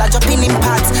clash shot a lodge up in him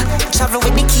parts. Travel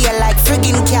with the key like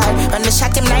friggin' car. And the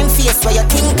shot him 9 face where you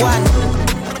think one.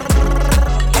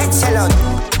 Head shell out,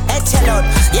 head shell out.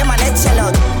 Yeah man head shell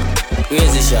out.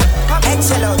 Where's the shot? Head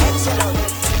shell out, head shell out.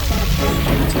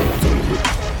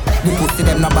 The pussy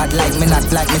them no bad like me, not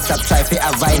like me. Stop try fi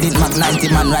avoid it. Mac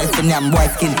 90 man rifle me and boy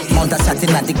skin. Mount a shot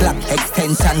in at the Glock.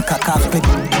 Extension cock off it.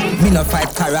 Me no fight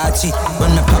Karachi.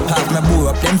 When me pop off me bore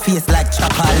up them face like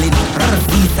Chapalin.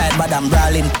 East side bad I'm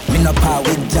brawling. Me no power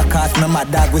with jackass. Me my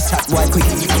dog we shot boy quick.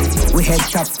 We head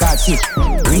chop scotchy.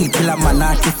 Real killer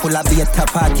manati full of beta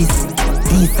parties.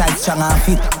 East side strong and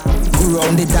fit. Go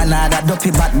round the Danada dopey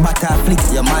bat butter flick.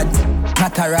 You mad?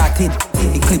 Not a rotted.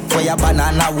 The clip for your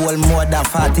banana wall more than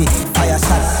 40. Fire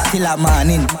shot till a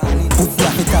morning. Put you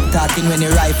off the top talking when the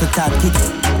rifle talk kick.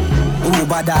 Who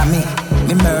bother me?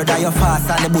 Me murder your fast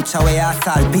and the butcher where you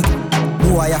assault pick.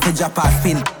 Boy you have to drop a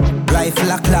spin.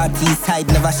 Rifle a clot east side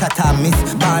never shot a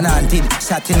miss. Born hunted,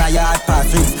 shot in a yard pass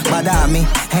wrist. Bother me,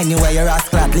 anywhere your ass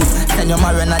clot live. Send your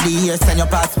marina the ear, send your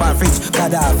passport fridge.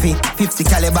 Gaddafi, 50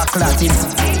 caliber clotting.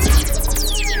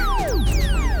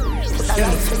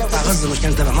 غزة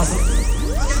مكان تبع مصر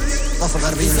ضفة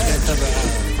غربية مكان تبع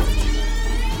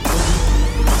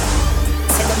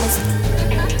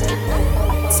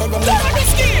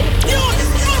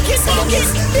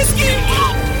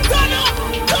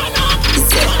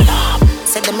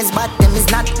Say them is bad, them is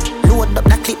not. Load up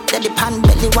the clip, then the pan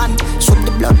belly one. Shoot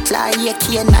the blood fly,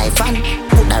 AK and knife and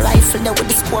put the rifle there with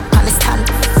the scope on the stand.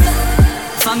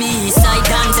 For me, side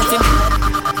dance if you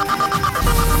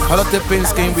All of the pin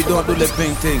scheme, we don't do the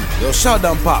pin thing. Yo, shout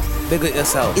down pop, big it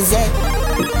yourself. Is it?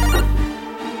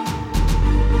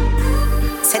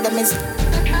 Say them is.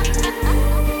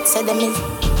 Say them is.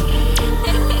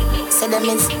 Say them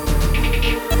is.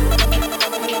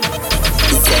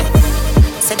 Is it?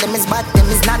 Say them is bad, them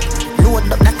is not.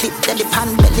 Load up the clip, then the pan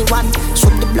belly one.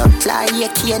 Shoot the blood fly,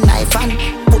 AK and knife and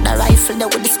put the rifle there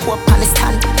with the scope on the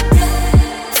stand.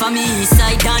 For me,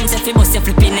 side dance, if you bust your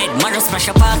flipping head, Maros smash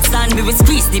a park stand. We will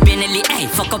squeeze the Benelli, hey,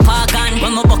 fuck up our gun.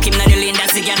 When we buck him na the lane,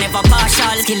 that's the guy never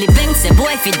partial. Kill the bank, say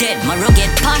boy if he dead, Maro get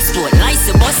passport. Lies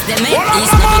to bust them head, he's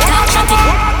never top shot it.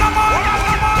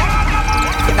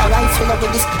 Put the rifle there with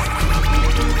this.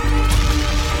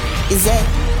 Is it?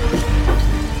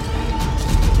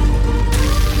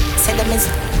 Say them is.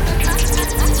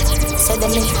 Say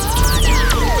them is.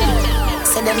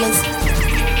 Say them is.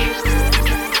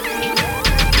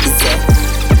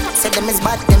 Say them is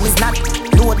bad, them is not.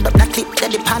 Load up the clip,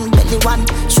 then the pan belly one.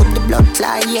 Shoot the blood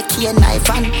fly, AK and knife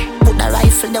and put the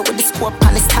rifle there with the scope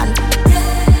on the stand.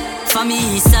 For for me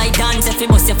east side dance. If you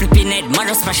bust your flipping head,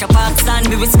 Maro smash a park stand.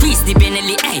 We will squeeze the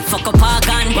Benelli, hey, fuck up our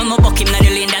gun. When my buck him na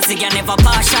the lane, that's again never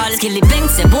partial. Skilly bang,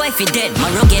 say boy if he dead,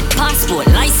 Maro get passport.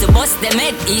 Lice bust them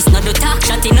head, east no do talk.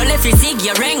 Shot in no left, you zig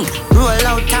your ring. Roll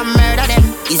out and murder them,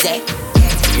 is it?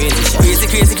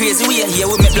 Crazy way. Here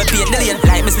we make blood paint the lane.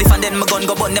 Like me spliff and then my gun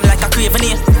go burn them like a craven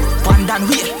here. One down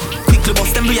way, quickly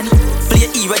bust them brain. Play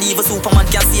E ready even Superman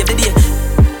can save the day.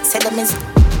 Say them is.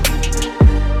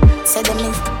 Say them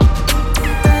is.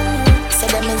 Say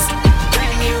them is.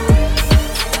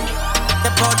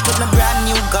 The port with my brand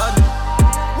new gun.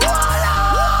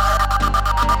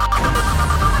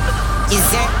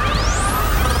 Is it?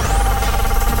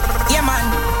 Yeah man.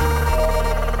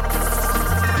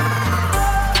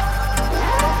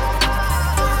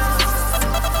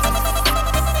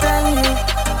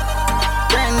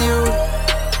 Brand new.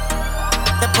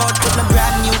 The port with my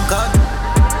brand new gun.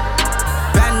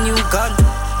 Brand new gun.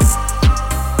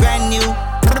 Brand new.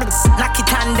 Knock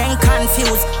it and then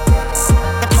confused.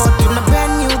 The port with my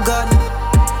brand new gun.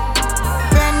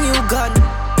 Brand new gun.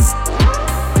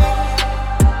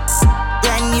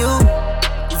 Brand new.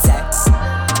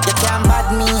 You can't bad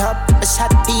me up. I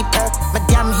shot people. My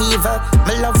damn heaver.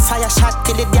 My love fire shot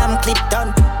till the damn clip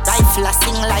done. Rifle I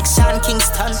sing like Sean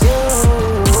Kingston.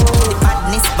 The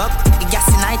badness buck, the gas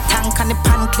in my tank and the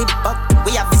pan clip buck.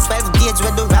 We have the 12 gauge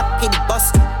with the rapid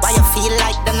bus. Why you feel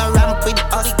like they no ramp with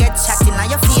us? We get shot in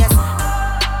your face.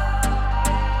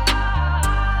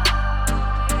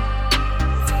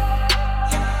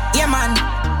 Yeah man.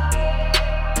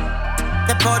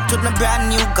 The port with my brand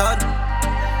new gun.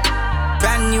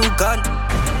 Brand new gun.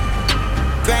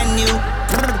 Brand new.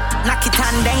 Knock it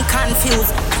and then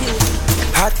confused.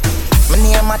 Hot. My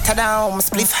name matter down, my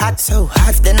spliff hot so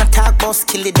hot. Then I talk about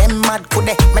skilly, them mad could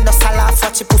they? Me just a laugh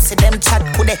watch you pussy, them chat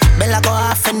could they? Bella go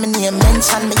off and my name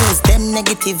mention. Me use them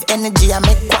negative energy. I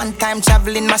make one time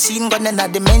traveling machine gun in a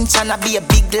dimension. I be a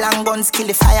big long gun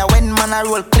skilly fire when man I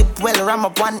roll clip well ram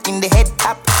up one in the head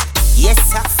top. Yes,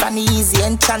 sir, from the easy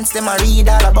entrance, them I read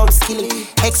all about skilly.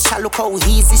 Extra look how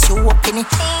easy she walking it.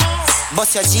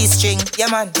 Bust your G-string, yeah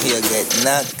man, you get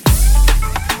knocked.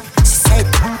 She said,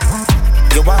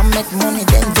 you want make money,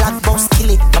 then black boss kill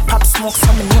it. My pop smoke,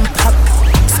 some name pop.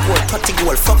 Score 30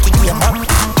 goal, fuck it, game up.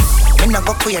 Me no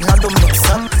go queer, no do mix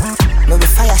up. Me we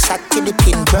fire shot till the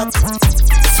pin drop.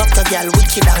 Fuck a girl,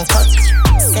 wicked and cut.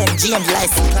 Send James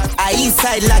license. I east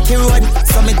side like a road.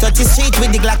 So me touch the street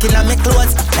with the Glock in my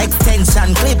clothes.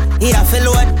 Extension clip, here for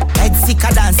load. Head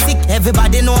sicker than sick,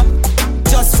 everybody know.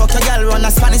 Just fuck a girl, run a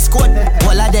Spanish code.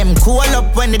 All of them cool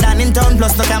up when they done in town.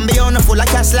 Plus no can be on full of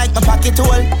cash like my pocket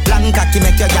hole. Long cocky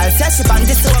make your girl say she pan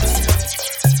the soap.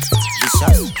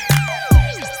 Vicious.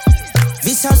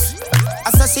 Vicious. I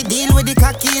saw she deal with the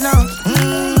cocky now.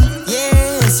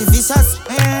 Yeah, she vicious.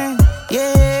 Yeah.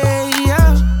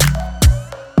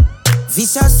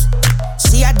 Vicious.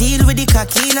 She a deal with the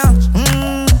cocky now.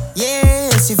 Yeah,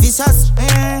 she vicious.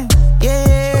 Yeah.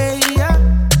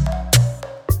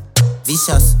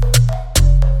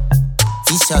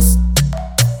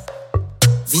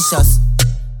 Vicious.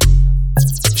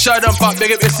 Shut up, pop,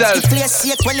 big up yourself. Play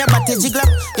shake when your body jiggle up.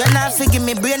 You're not forgive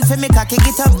me brain for me cocky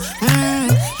get up.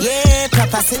 Yeah,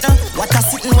 proper sit up. What a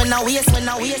sitting when I waste.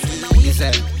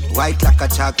 White like a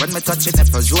chalk when me touching it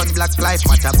for zone. Black life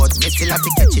matter but me still have to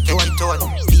catch it tone.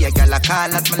 Be a gal a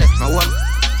call as me left my home.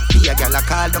 Be a gal a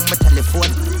call on my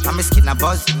telephone. And me skin a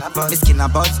buzz.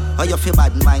 Oh you feel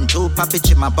bad mind too, papi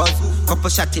trim my buzz. Couple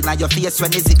shot in your face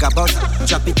when the zig a buzz.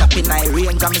 Drop it up in my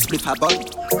range and me split a buzz.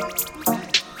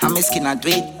 And me skin a do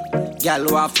it. Gal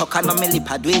who a fuck and no me lip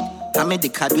a do it. And me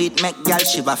dick a do it, make gal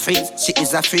shiver freeze. She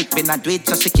is a freak, me not do it,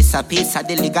 so she kiss a piece of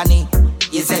the ligani.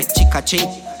 Is a chick a treat.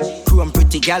 Chrome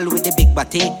pretty gal with the big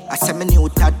body. I say me new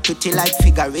tat pretty like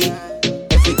figure eight.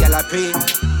 Every gal a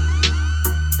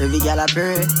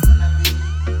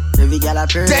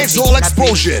pray. Dance Hall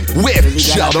Explosion with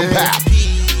Sheldon Pap.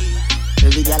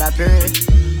 Every gal a pray.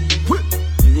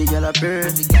 Every gal a pray.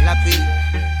 Every gal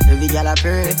a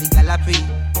pray.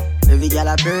 Every gal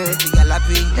a pray.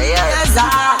 Yes,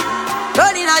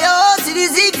 running on your house to the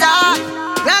zigzag.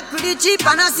 Rock pretty cheap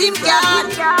and a SIM card.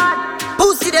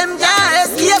 Pussy them can't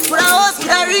escape for a house with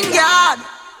a ring guard.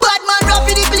 Bad man drop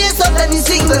in the place up, let me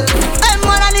single.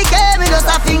 M1 and the K, me just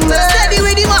a finger. Steady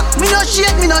with him up, me no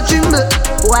shake, me no tremble.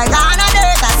 Why gonna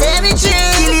dirt, I say me chill.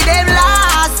 Kill them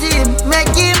last him, make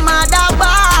him mad a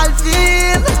ball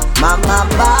film. Mama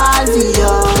ball for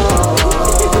you.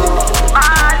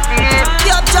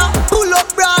 Yo, John, pull up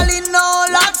brawling, no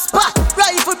lock spot.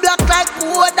 Rifle black like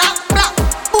Kodak black.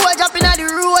 Boy jump in the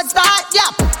road start, yeah.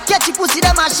 Catch you pussy,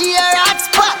 them a share hot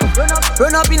spot.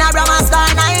 Run up in a Brahma Star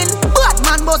 9.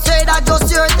 Batman boss say that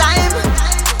just your time.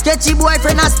 Catchy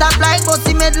boyfriend a stop light, but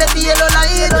he made left the yellow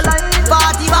line.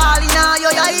 Party ball in a yo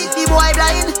eye, the boy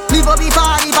blind. Live up the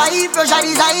 45, Russia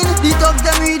design. The thugs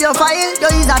them read your file, yo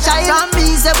is a child. Can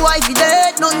be say boy fi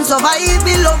dead, nothing survive.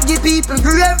 We love the people,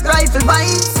 grave rifle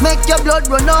bites. Make your blood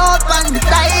run out on the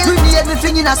tile. Grenade me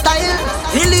fling in a style.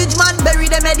 Village man bury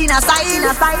them head in a style.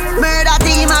 Murder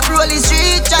team a roll the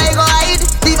street, try go hide.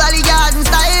 The valley garden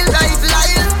style, rifle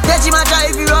aisle. Catch him a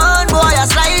drive you run, boy a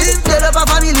slide. Tell up a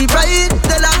family pride,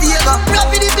 tell a Diego. Rap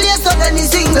in the place so then he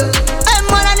single.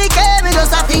 M1 and the K, me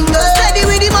just a finger. Steady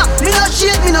with him up, me no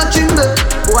shake, me no tremble.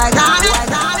 Boy got it.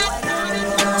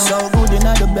 So good in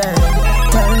the bed.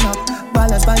 Turn up,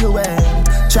 balance by your way.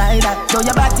 Try that, show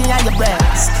your body and your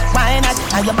breasts. Why not?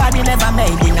 And your body never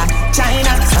made in a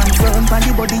China. Stand firm on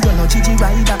the body, you're no Gigi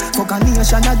rider. Fuck a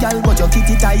nation a girl, but your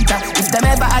kitty tighter. If them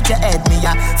ever at your head, me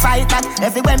a fight that.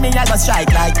 Everywhere me a go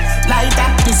strike like lighter.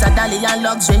 This a dolly and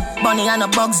luxury, bunny and a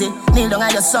bugsy. Kneel down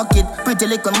and you suck it, pretty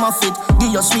little muffet.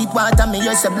 Give your sweet water, me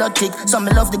use a blood tick. So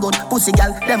me love the good pussy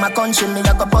gal, them a country. Me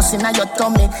a go bust in your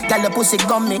tummy. Gal your pussy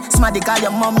gummy, smarty call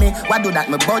your mommy. What do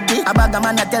that me body? A bag a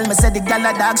man a tell me say the gal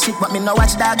a dog shit, but me no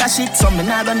watch dog a shit, so me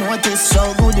never notice.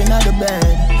 So good in the bed.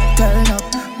 Turn up,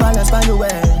 balance by your way.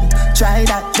 Try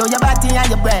that, show your body and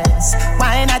your breasts.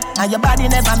 Why not? And your body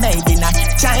never made in a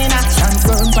China. Stand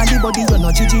firm on the body, you're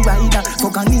no Gigi rider.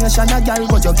 Fuck a nation a girl,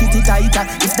 but your kitty tighter.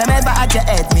 If them ever at your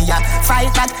head, me a fight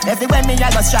back. Everywhere me a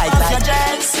go strike like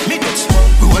me bitch.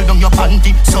 Roll down your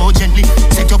panty so gently.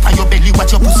 Set up on your belly,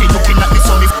 watch your pussy looking at me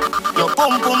so me your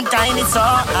pum pum tiny so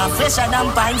and fresher than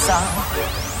pine so.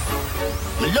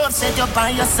 Me love set you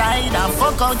on your side and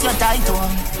fuck out your tight one.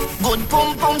 Good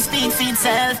pum pum speed feed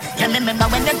self. Yeah, me remember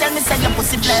when they tell me say your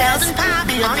pussy blessed.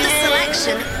 Baby, on the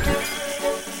selection.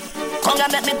 Come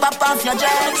and make me pop off your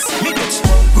dress. Me bitch.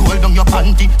 Roll down your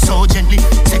panty so gently.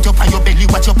 Set you on your belly,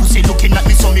 watch your pussy looking at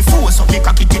me so me force up me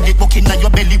cocky till it bucking at your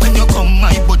belly. When you come,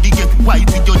 my body get white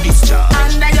with your discharge.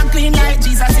 And you clean like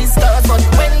Jesus is God. But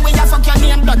when we a fuck your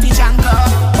name, bloody janko.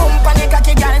 Pump on the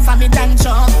cocky girl for me dance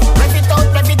up. Rev it out,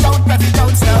 rev it out, rev it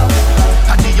out slow.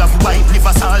 And you have white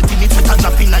liver salt in it. With a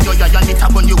drop in your yaya and it a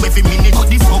burn you every minute. How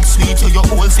the fuck sweet to your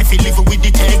whole if you live with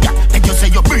the tiger. Make you say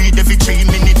you breathe every 3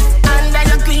 minutes. And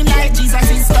you clean like Jesus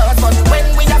is God. But when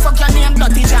we a fuck your name,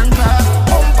 bloody janko.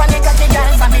 Pump on the cocky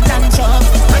girl for me dance up.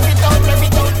 Rev it out, rev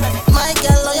it out. My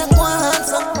girl, oh you want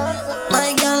some.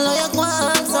 My girl, oh you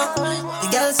want some. The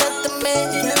girl said to me.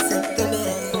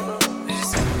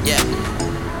 Yeah.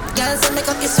 Girl said make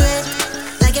up your sweat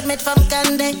like it made from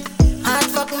candy. Hard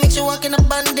fuck makes you walk in a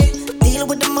bandit. Deal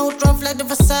with the mouth rough like the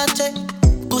Versace.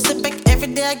 Pussy pick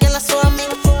every day, girl I saw me.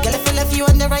 Girl if you left you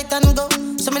on the right and go.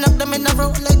 So me knock them in a row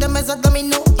like them as a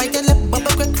domino. Bite your lip, bubble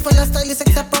quick, full of style,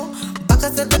 sex a pro. Back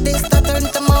as the day start turn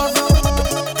tomorrow.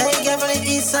 Hey girl from the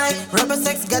east side, rubber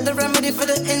sex got the remedy for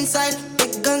the inside.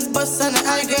 Big guns bust and a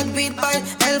high grade weed pile.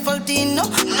 L14 no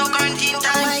quarantine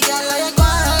time. My girl oh you go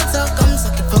on so come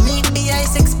suck it for me.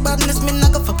 BI6 badness me not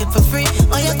go fuck it for free.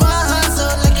 Oh you go on so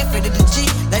like you're ready to G.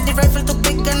 Like the rifle too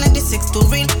big and like the 6 too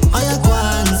real. Oh you go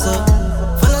on so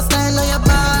full of style oh you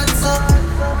bad so.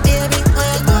 Baby oh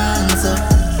you go on so.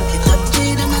 It's up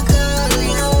G to my girl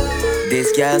yo.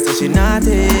 This girl says she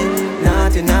naughty,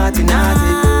 naughty, naughty,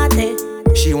 naughty.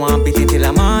 She want beat it till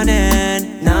the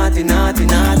morning. Naughty, naughty,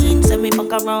 naughty. Send me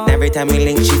fuck around. Every time we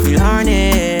link she feel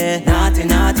horny. Naughty,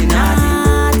 naughty,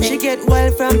 naughty. She get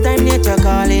wild from time nature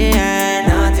calling.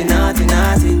 Naughty, naughty,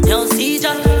 naughty. Yo, see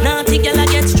ya, naughty girl I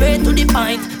get straight to the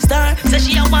point. Star, say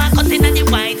she a walk out in the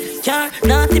white. Car,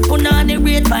 naughty put on the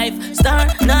rate 5 star.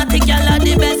 Naughty girl are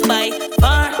the best buy.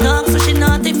 Far, dog so she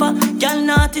naughty for. Girl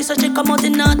naughty so she come out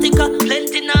in naughty car.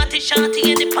 Plenty naughty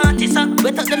shanty in the party so.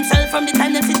 Wet up themselves from the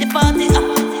time they see the party.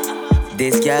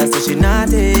 This girl says she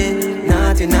naughty,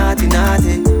 naughty, naughty,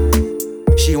 naughty.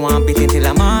 She want beat it till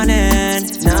the morning.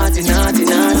 Naughty, naughty,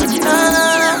 naughty.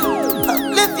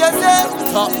 Lift yourself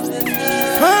up.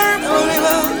 Firm only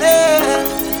about there.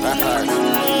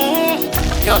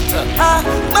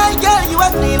 My girl, you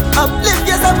are clean. Uplift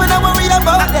yourself and don't worry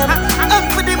about them.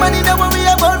 Up for the money, don't worry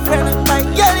about friends. My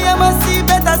girl, you must see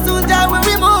better soon. Just we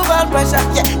remove all pressure.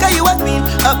 Yeah, cause you are clean.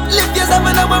 Uplift yourself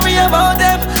and don't worry about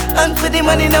them. And for the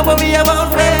money, don't worry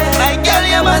about friends. My girl,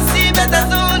 you must see better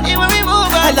soon. You will remove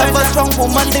all I love a strong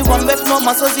woman, the one with no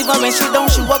muscles. Even when she down,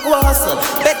 she walk with hustle.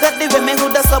 Better the women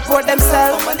who da support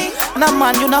themselves. Nah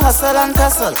man, you know hustle and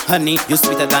tussle. Honey, you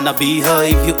sweeter than a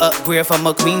beehive. You upgrade from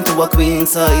a queen to a queen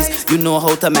size. You know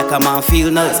how to make a man feel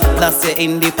nice. Plus you're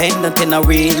independent in a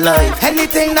real life.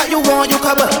 Anything that you want, you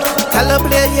cover. Tell a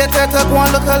play here to go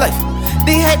and look alive.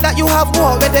 The head that you have,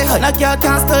 go with the head. No girl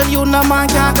can't steal you, no man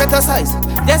can't criticize.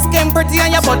 Your skin pretty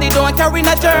and your body don't carry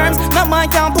no germs. No man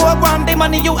can program the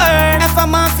money you earn. If a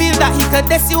man feel that he could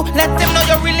diss you, let him know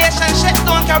your relationship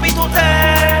don't carry to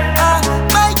term.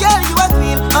 My girl, you a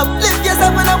queen. Uplift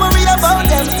yourself and don't worry about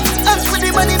them. As for the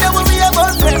money, don't worry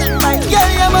about them. My girl,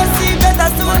 you must see better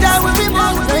soon than we be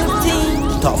born.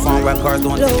 Tough on records,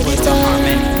 don't take waste of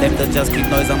harming. Them to just keep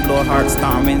noise and blow heart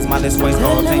stormings. Malice waste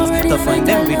all things. To find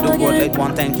them we do good like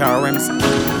 110 car rims.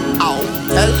 Ow.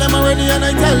 Tell them already and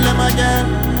I tell them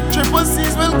again. Triple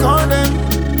C's will call them.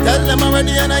 Tell them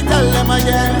already and I tell them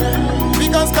again.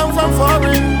 Because come from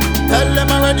foreign. Tell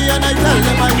them already and I tell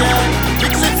them again.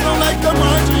 Big six don't like the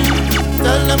margin.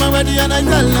 Tell them already and I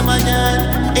tell them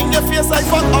again. In your face I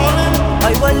fuck all them.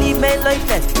 I will leave men like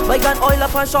this. I got oil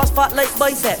up and shots fat like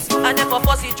biceps. And if a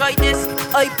pussy try this,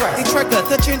 I press. The trigger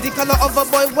to change the color of a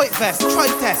boy white vest. Try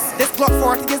test. This Glock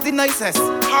 40 is the nicest.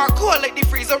 Hardcore like the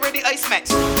freeze already ice max.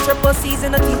 Triple C's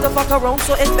in the teeth to fuck around,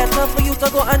 so it's better for you to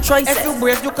go and try sex. If you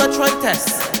brave, you can try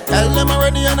test. Tell them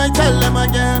already and I tell them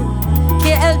again.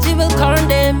 KLG will corn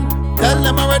them. Tell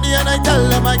them already and I tell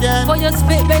them again. For your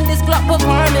spit when this Glock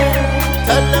performing.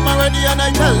 Tell them already and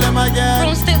I tell them again.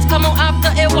 Broomsticks come out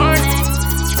after a warning.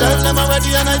 Tell them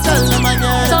already and I tell them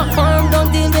again. Talk firm,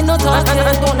 don't deal with no talking.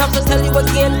 I don't have to tell you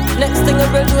again. Next thing I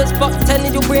will do is fuck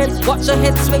telling you brain. Watch your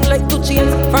head swing like two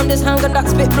chains. From this hanger that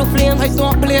spit blue flames. I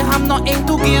don't play, I'm not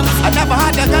into games. I never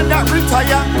had a gun that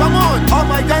retire. Come on, all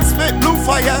my guns spit blue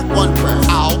fire. One press.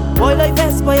 Ow. Boy like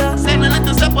Vespire. Send a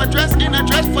little separate dress in a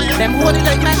dress for you. Them hold it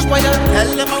like mesh wire. Tell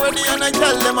them already and I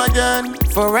tell them again.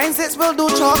 Forensics will do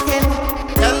chalking.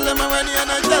 Tell them already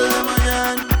and I tell them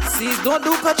again. C's don't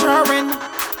do patrolling.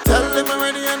 Tell them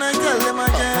already and I tell them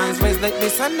again. Hands raised like the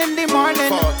sun in the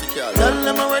morning. Tell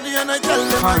them already and I tell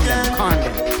them again.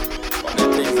 Condom.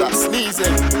 Them things are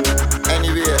sneezing.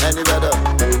 Anywhere, any better.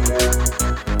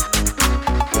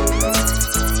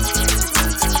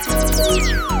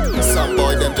 Some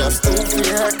boy them just too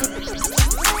fake.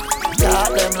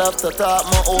 God them love to talk,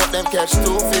 my out them catch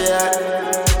too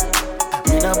fake.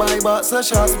 Me no buy box of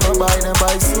shots, me buy them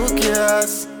by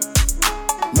suitcase.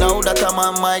 Now that I'm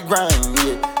on my grind,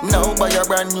 yeah. Now buy a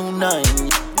brand new 9.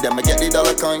 Then I get the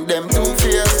dollar coin, them two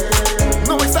face.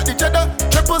 Now it's at the cheddar.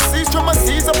 Triple C's, my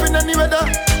C's up in any weather.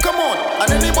 Come on,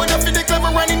 and anybody feel the clever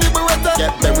running the beretta.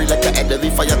 Get buried like a head of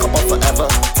fire cup up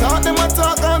forever. Talk them and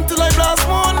talk until I blast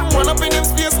one. Run up in them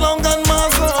space long and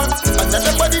mass on. And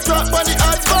everybody talk on the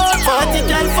hard spot. Party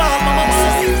girl farm, mama.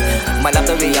 Man, love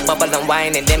the way I bubble and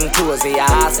wine and them clothes. Yeah,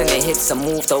 ass and the hips and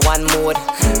move to one mode.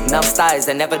 Enough styles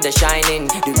and never the shining.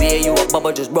 The way you a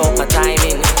bubble just broke my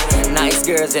timing. Nice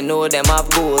girls, you know them have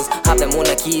goals. Have them on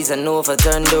the keys and know for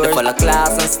turn doors. They full of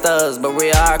class and studs, but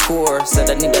we hardcore. Said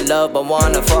I need the love, but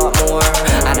wanna fuck more.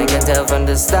 And I can tell from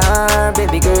the start,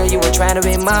 baby girl, you were trying to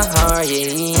win my heart,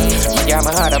 yeah. But you're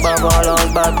my heart above all else,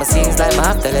 but my seems like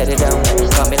I have to let it down.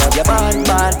 Cause me love your bad,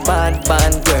 bad, bad,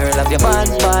 bad girl. Love your bad,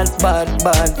 bad, bad,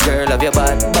 bad girl. Love your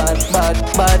bad, bad, bad,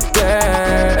 bad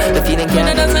girl. The feeling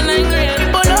can't doesn't like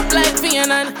real. Pull up like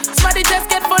Fiona. Smarty just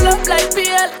get full up like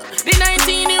PL. The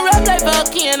 19 he rub like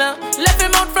volcano. Left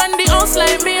him out from the house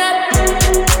like me.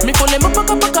 Me pull him up a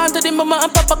cup of corn to the mama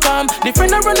and papa calm. The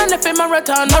friend I run and left him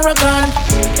marathon, Marathon.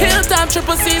 Hilltop,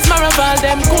 Triple C's, Maraval.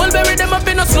 Them cool bury them up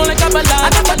in a slow like a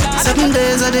ballad. 7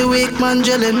 days of the week, man,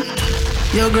 gelling.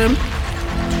 Yo, grim.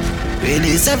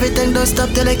 Release everything, don't stop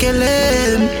till I kill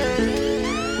him.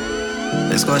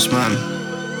 Let's go, man.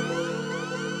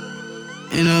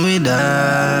 You know we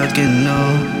dark, you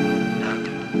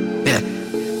know. Yeah.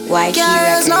 Why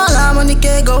Carries no alarm when the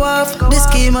K go off. This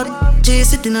scheme of G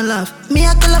sitting and laugh. Me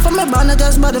a kill for my band, I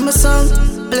just bother my song.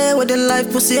 Play with the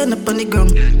life, pussy end up on the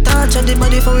ground. Touch of the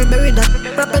body for we bury that.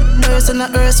 Rapid burst in the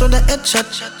earth with a headshot.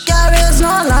 Carries no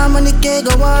alarm when the K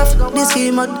go off. This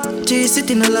scheme of G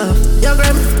sitting and laugh. Yo,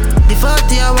 Grim. The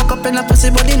 40 I walk up in a pussy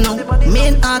body now. Me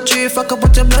and artery fuck up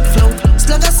with your blood flow.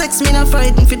 Slug a sex, me not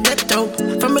fighting for death out.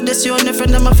 From a this you and your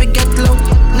friend, I'ma forget low.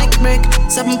 Neck break,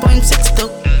 7.6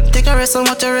 2. Take a rest and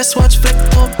watch a rest, watch flip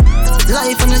up.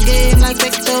 Life on the game like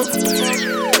Vecto.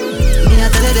 Me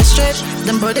not tell you the straight,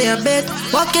 them body a bit.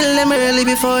 Walk kill them early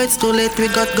before it's too late. We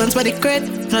got guns by the crate.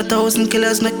 Not 1,000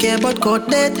 killers, not care about court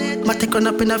dead. Matic run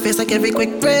up in the face like every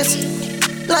quick press.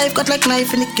 Life cut like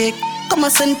knife in the cake. Come on,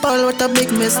 St. Paul, what a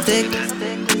big mistake.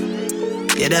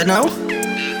 You there now?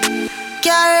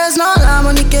 Carriers no alarm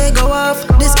when the K go off.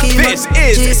 This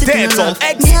is Dancehall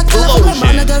Explosion. Me a kill for my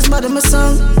band, I just bother my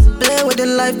song. Play with the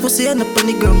life, pussy end up on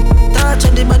the ground. Touch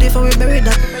of the body for we bury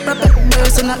that. Rapid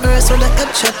burst in the earth with a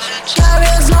headshot.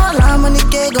 Carriers no alarm when the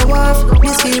K go off.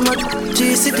 This scheme of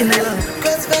G sitting alone.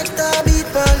 Respect the beat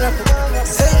for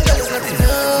Saying that is not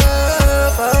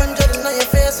enough. 100 in your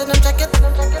face and I'm jacket.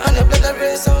 And the blood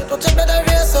race.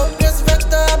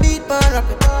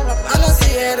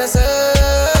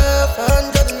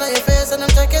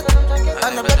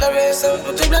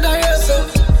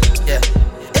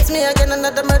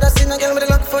 a girl with a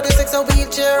Glock 46, a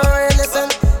wheelchair or a listen.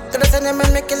 Coulda send them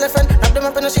and make kill a friend. Wrap them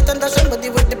up in a sheet and dash them, body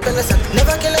with the pellets.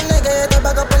 Never kill a nigga, yet a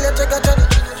bag up on your trigger shot.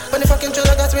 When the fucking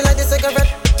trigger gas me like the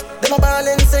cigarette. Them a ball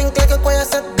in sync like a choir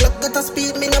set. Glock get a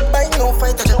speed, me no buy no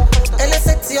fighter jet.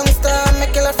 LS6 youngster,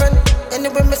 make kill a friend.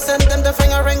 Anyway me send them the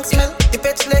finger ring smell. The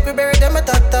pitch like we bury them a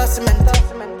tata cement.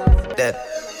 Dead.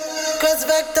 Cross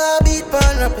vector beat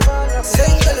pan rapid.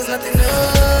 Single is nothing new.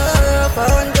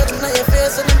 100 in your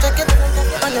face and them check it.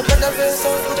 And you put the face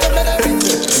on, you better ring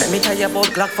it. Let me tell you about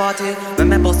Glock 40.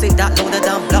 Remember say that louder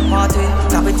than Black Party.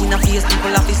 Tap it in the face,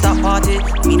 people have to stop party.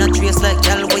 Me not trace like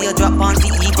girl where you drop on the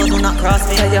evil, do not cross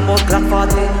me. Tell you about Glock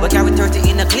 40. We carry 30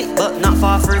 in a clip, but not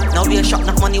far free. Now be a shot,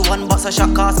 enough money, one box a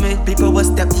shot cost me. People will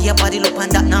step to your body, look on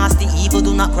that nasty evil,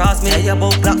 do not cross me. Tell you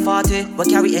about Glock 40. We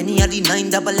carry any of the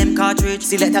 9mm cartridge.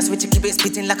 Select a switch, keep it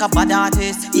spitting like a bad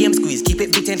artist. Aim squeeze, keep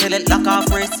it beating till it lock off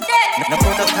wrist. No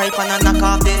prototype and a knock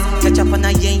off this. Catch up on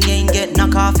a yang, get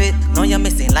knock off it. Now you're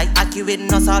missing like Aki with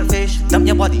no saltfish. Dump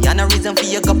your body and a reason for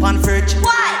your cup on fridge.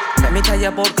 Why? Let me tell you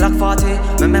about Glock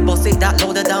 40. Remember say that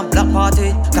louder than Black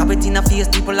Party. Tap it in the face,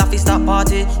 people have to stop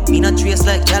party. Me not trace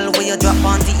like girl where you drop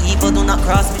on the evil, do not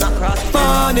cross me, not cross me.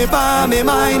 Money pa me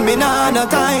mind, me nah no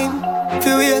time.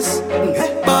 Furious.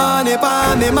 Money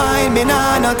pa me mind, me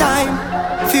nah no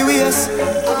time. Furious.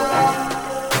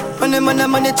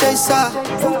 Money chaser.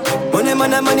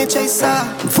 Money chaser.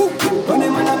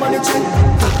 Money chaser.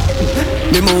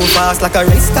 Me move fast like a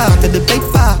race car to the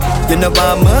paper. You know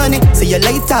want money, see you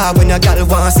later. When a girl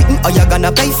want sitting, or you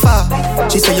gonna pay for.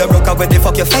 She say you broke out with the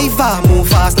fuck your favor. Move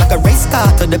fast like a race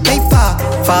car to the paper.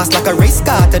 Fast like a race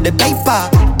car to the paper.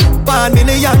 $1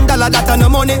 million, that a no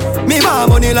money. Me want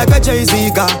money like a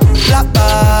Jay-Z got. Black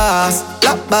boss.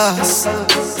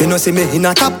 You know see me in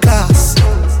a top class.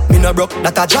 Me no broke,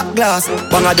 that a drop glass.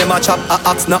 One of them a chop, a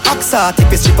axe, no axa.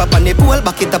 Tip it strip up on the pool,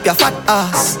 back it up your fat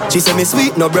ass. She say me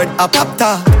sweet, no bread, a pop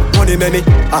tart. Money make me,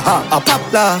 a pop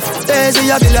laugh. Daisy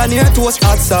a billionaire, toast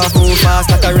hot sauce. Move fast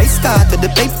like a race car to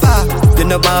the paper. You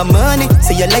know want money,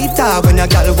 see you later. When a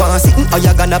girl want sitting, or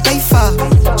you gonna pay for.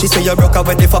 She say you broke out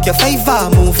with the fuck your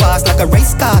favor. Move fast like a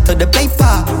race car to the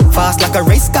paper. Fast like a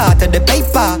race car to the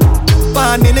paper.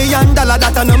 $1 million,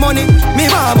 that a no money.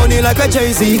 Me want money like a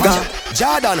Jay-Z got.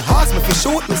 Jordan horse me fi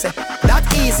shoot me say that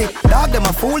easy. Dog them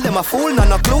a fool, none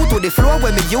no clue to the floor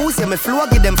when me use. Yeah me flow,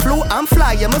 give them flu, I'm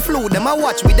fly, yeah me flew. Them a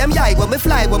watch with them yai when me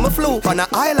fly, when me flew. On a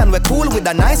island we cool with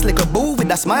a nice little boo. With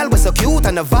a smile we so cute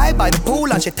and a vibe by the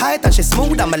pool. And she tight and she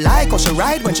smooth and me like how she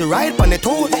ride when she ride on the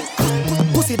tool.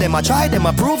 Pussy them a try, them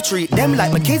a prove. Treat them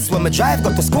like my kids when me drive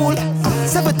go to school.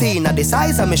 17 at the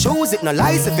size of me shoes. It no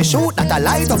lies if you shoot that I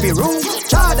light up your room.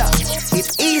 Jordan,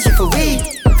 it's easy for we.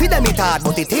 Feed them it hard,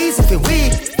 but it easy for we.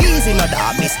 Easy no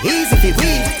dog, miss easy for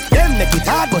we. Them make it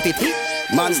hard, but it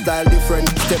man style different,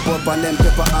 step up on them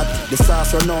pepper hot. The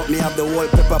sauce run out, me have the whole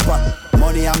pepper pot.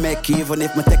 Money I make even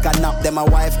if me take a nap. Then my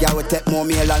wife girl will take more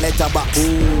meal and letterbox.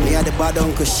 Me had the bad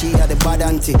uncle, she had the bad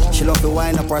auntie. She love to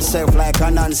wind up herself like a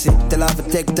Nancy. Tell her to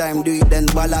take time, do it then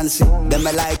balance it. Then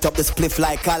me light up the spliff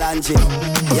like Kalanji.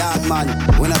 Yard man,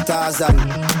 win a Tarzan.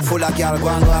 Full of girl, go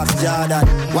and go ask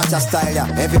Jordan. Watch a style ya,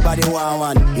 everybody want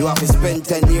one. You have to spend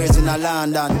 10 years in a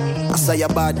London. I say you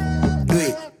bad, do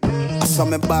it. I saw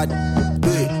me bad, do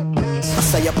it. I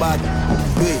say you bad,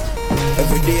 do it.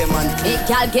 Every day, man. Hey,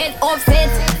 y'all get upset.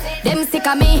 Them sick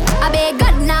of me. I beg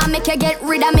God now make you get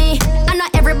rid of me. And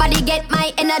not everybody get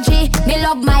my energy. Me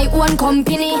love my own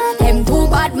company. Them too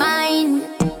bad mind.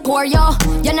 Poor yo.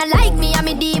 You not like me and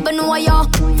me deep know yo.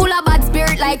 Full of bad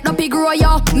spirit like no pig grow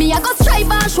yo. Me I go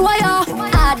strive and show yo.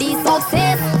 All these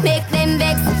success make them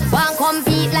vex. Want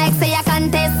compete like say a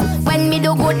contest. When me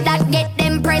do good that get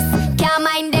them press. Can't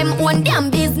mind them own damn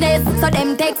business. So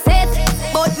them take set.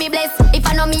 But me bless. If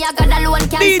I know me I got alone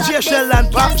can't DJ Sheldon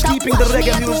Pops keeping the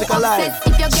reggae music alive.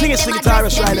 Sing it,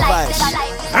 Tyrus Riley vibes.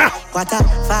 What a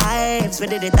vibes, we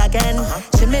did it again.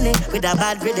 Chimney with a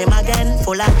bad rhythm again.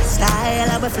 Full of style,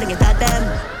 I will fling it at them.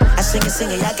 I sing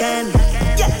it again.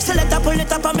 Yeah, so let her pull it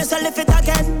up and me say lift it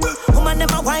again. Woman them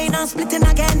a wine and splitting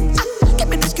again. Give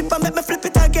me the script and make me flip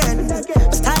it again.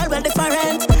 My style well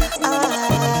different.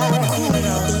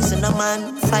 Easy no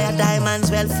man, fire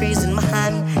diamonds well freeze in my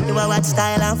hand. You a watch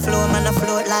style and flow, man I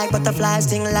float like butterflies,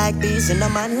 sting like bees in the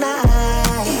man.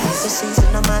 Nice,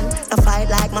 season no man, I fight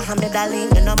like Muhammad Ali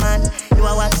in the man. You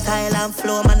a watch style and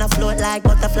flow, man I float like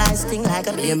butterflies, sting like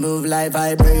a bee. You move like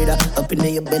vibrator, up in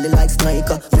your belly like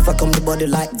sniker. If I come the body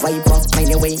like viper, mind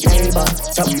your way neighbor.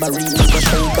 Tambourine is a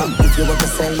shaker. If you want to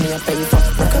sell me a paper,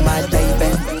 look at my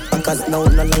baby. Because no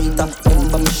later,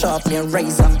 remember me sharp, me a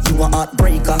razor. You a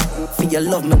heartbreaker. For your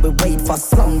love, me we wait for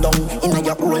slum down. Inna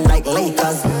your own like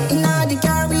Lakers. Inna the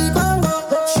car we go.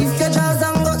 She's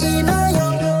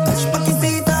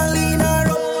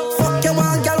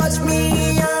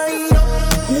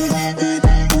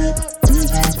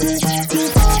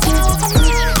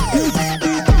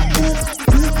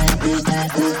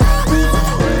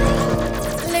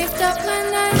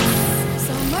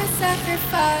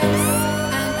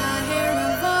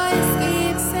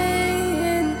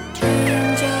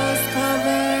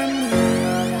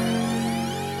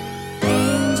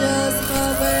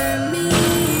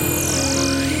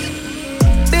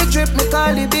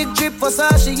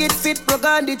Versace, it fit, plug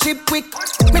on the chip quick.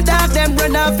 Me dog them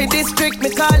run off the district. Me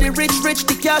call the rich,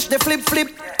 the cash, the flip.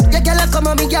 Yeah, girl, come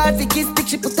on me yard for kiss stick.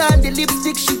 She put on the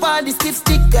lipstick, she want the stiff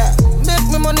stick. Yeah.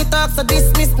 Make me money talk, so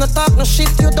dismiss, no talk, no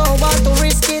shit. You don't want to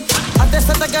risk it. I just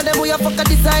said I got them, we a fuck a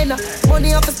designer.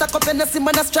 Money up to stack up and a sim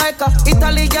and a striker.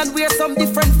 Italian wear some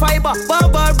different fiber.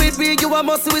 Barbar with me, you a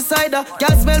more suicider.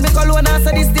 Girl smell me cologne and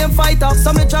say this damn fighter.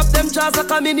 So me drop them jaws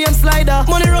like a minium slider.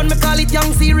 Money run, me call it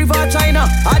Young Sea River China.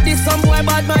 I did some boy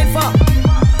bad mind for.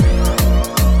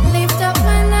 Lift up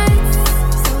my nights,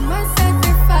 so my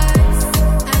sacrifice.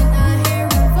 And I hear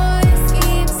a voice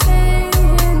keep saying,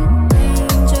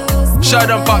 angels. Shut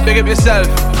up, pop, big up yourself.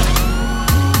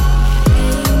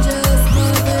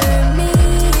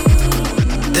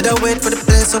 Did I wait for the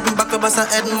place, open back up as I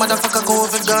head, motherfucker go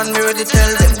over gun, me ready tell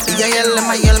them. B.I.L. and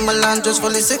my yell, my land just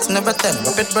fully 6, never 10.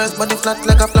 Rapid burst, body flat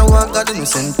like a flower, got the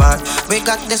innocent part. We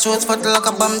got the shoes foot like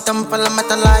a bomb, temple,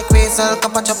 metal like Vaisal,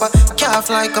 kappa chopper. Calf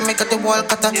like a make at the wall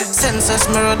cutter. Senses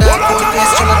mirror that, cold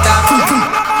face, chill at that.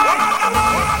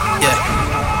 Yeah.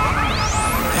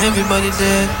 Everybody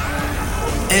dead,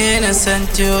 innocent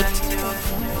youth.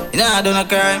 You know I do no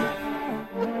crime,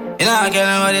 you know I kill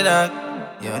nobody dog.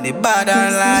 You only bad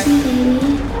and lie.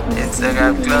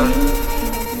 Instagram cloud.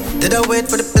 Did I wait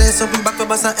for the place, open back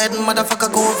up as I head, motherfucker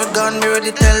go over gun, me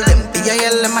ready tell them.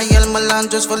 B.I.L. and my yell, my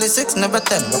land just fully 6, never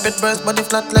 10. Rapid burst, body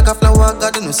flat like a flower,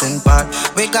 got the innocent part.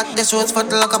 We got the shoes foot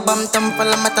like a bomb,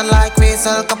 temple, metal like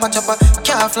Vaisal, kappa chopper.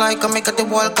 Calf like a make at the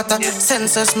wall cutter.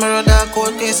 Senses mirror dark,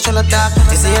 cold case, chill dark.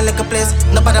 You see a like a place,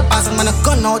 nobody passing, man a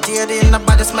gun out here, they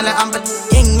nobody smell like amber.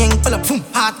 Ying, pull up, boom,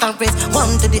 heart and race.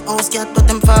 One to the house, get to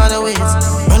them farther ways.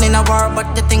 Running a war,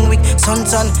 but the thing weak. Son,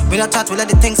 we don't chat, we let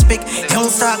the thing speak. Young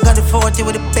star got the 40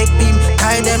 with a big beam.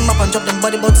 Tie them up and drop them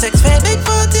body about 6 feet. Big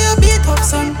 40, a beat up,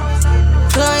 son.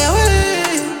 Fly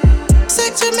away.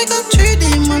 Sex will make up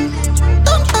 3D, man.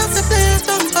 Don't pass the place,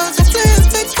 don't pass the place.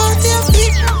 Big 40, a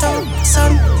beat up,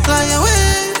 son. Fly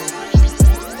away.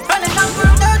 Running down for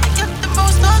a dirty, get the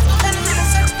most out. Anything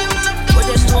sex, they will love the most. What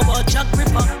they know about Jack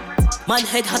Ripper? Man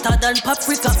head hotter than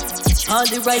paprika. All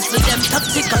the rifle them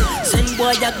tactical. Send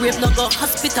boy a grave no go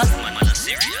hospital.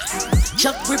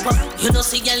 Jack Ripper, you know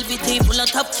see LVT full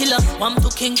of top killer. One to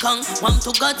King Kong, one to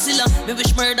Godzilla. Me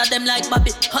wish murder them like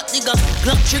Bobby. Hot nigga,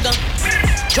 Glock trigger,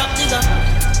 drop nigga.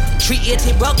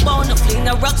 380 rock bound, no fling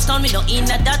a rock stone. Me no in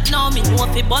a that now. Me know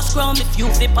if it boss ground. If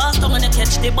you fi pass down and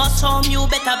catch the boss home, you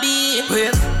better be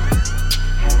brave.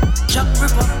 Jack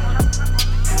Ripper,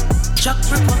 Jack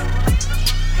Ripper,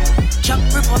 Jack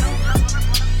Ripper,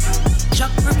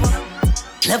 Jack Ripper.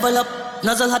 Level up.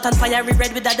 Nozzle hot and fiery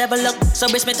red with the devil look. So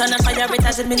brace me turn and fire it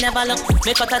as if me never look.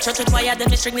 Me cut a truck with wire, then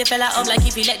me string me fella up like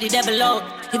if he let the devil out.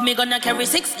 If me gonna carry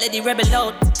 6, let the rebel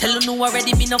out. Tell you know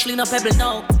already, me no fling no pebble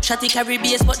now. Shotty carry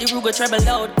bass, but the Ruger treble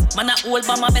loud. Man a old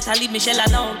bomb, I better leave me shell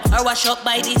alone. Or wash up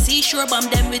by the seashore, bomb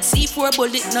them with C4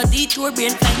 bullet, no detour.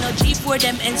 Brain fly no G4,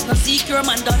 them ends no secure.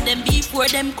 Man done them before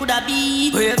them coulda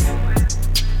be brave.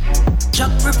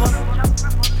 Jack Ripper,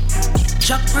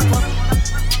 Jack Ripper,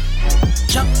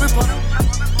 Jack Ripper,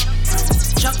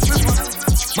 Jack Ripper.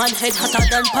 Man head hotter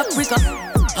than paprika.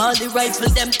 All the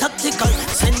rifle them tactical.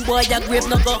 Send boy a grave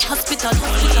no go hospital.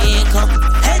 Wake up,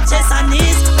 head, chest and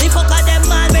knees. The fucker them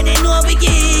already know we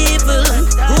evil.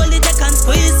 Hold it, they can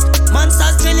squeeze.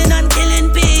 Monsters drilling and killing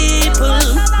people.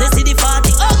 They see the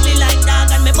 40 ugly like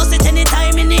dog, and me bust it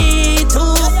anytime me need to.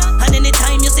 And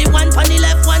anytime you see one pon the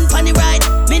left, one pon the right,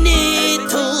 me need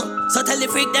to. So tell the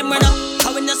freak them run up.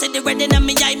 How when you see the red in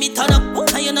me eye, me turn up.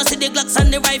 And you know see the Glocks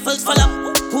and the rifles full up.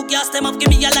 Who gas them up,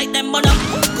 give me a light them burn up.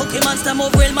 Cookie monster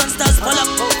move, real monsters pull up.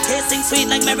 Tasting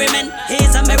sweet like merrymen.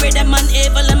 Haze and merry them man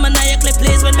evil and maniacally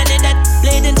plays when many dead.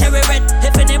 Blade in terror red.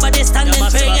 If anybody standing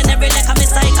praying every like a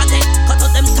mistake I take. Cut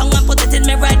out them tongue and put it in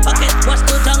my right pocket. Watch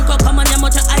the jungle come on your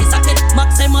mouth your eye socket.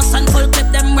 Maximus and full clip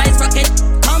them rise rocket.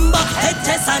 Come back, head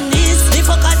chest and knees. The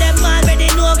fucker them already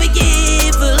know we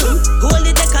evil. Hold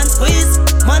it, they can squeeze.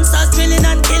 Monsters drilling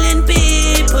and killing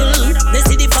people. They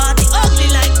see the 40 ugly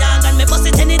like dog, and me bust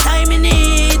it anytime you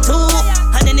need to.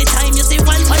 And anytime you see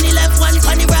one on the left, one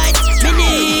on the right, me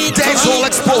need to. Dancehall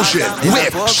Explosion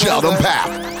with Sheldon Papp.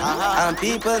 And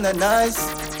people not nice,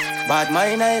 bad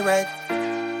mind ain't right,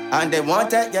 and they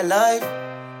want take your life.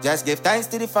 Just give thanks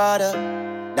to the Father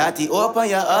that He open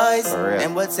your eyes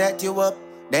and will set you up.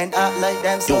 Then act like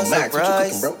them so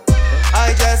surprised.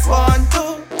 I just want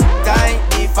to thank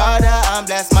the Father and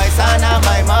bless my son and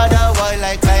my mother while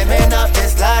I climbing up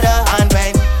this ladder. And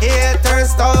when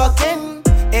haters talking,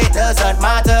 it doesn't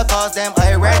matter, cause them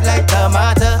I red like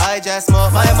tomato. I just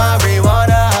smoke my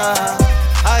marijuana.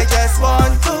 I just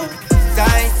want to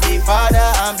thank the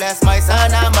Father and bless my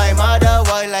son and my mother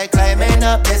while I climbing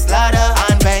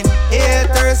And when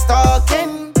haters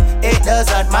talking, it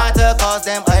doesn't matter, cause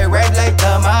them I red like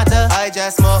tomato. I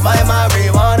just smoke my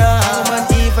marijuana. Human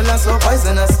evil and so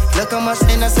poisonous. Look how much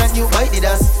innocent you bite the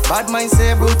dust. Bad mind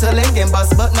say brutal and game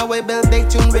bust, but now I build big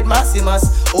tune with Maximus.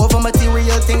 Over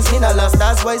material things me not lost.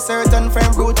 That's why certain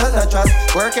friend brutal not trust.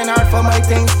 Working hard for my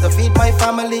things to feed my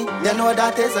family. You know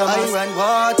that is a must. I run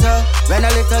water. When a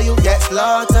little you get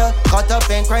slaughter. Caught up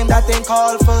in crime that ain't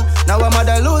called for. Now a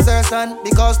mother lose her son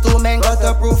because two men got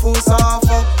to prove who's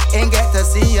suffer. Ain't get to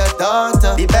see your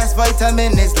daughter. The best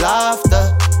vitamin is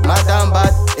laughter. Madam,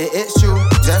 but it's true.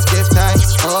 Just give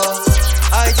thanks. Oh,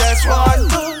 I just want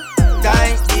to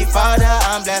thank the Father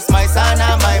and bless my son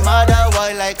and my mother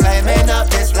while I climbing up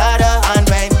this ladder. And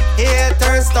when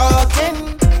haters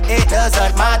talking, it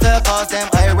doesn't matter, cause them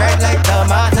I red like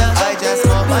tomato. I just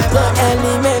want my mama.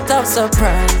 Element of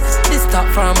surprise. This top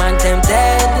from and them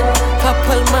dead.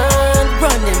 Couple man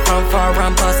running from far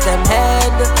and bust them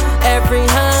head. Every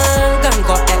hand gun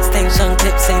got extension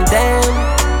clips in them.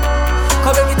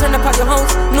 Cause when you turn up at your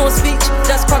house, no speech,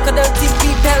 just crocodile teeth,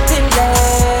 keep pelting them.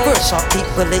 First shot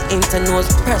people into nose,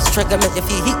 press trigger, make your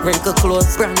feet heat wrinkle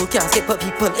close. Brand new casket put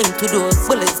people into doors.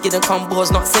 Bullets getting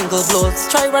combos, not single blows.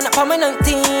 Try run up on my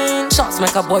 19. Shots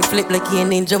make a boy flip like he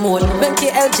in ninja mode. When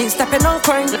KLG stepping on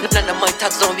crime, none of my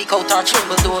tags don't be out or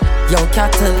tremble though. Yo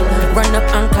cattle, run up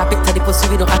and clap it to the pussy,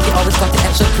 we don't have it. Always got the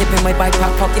extra clip in my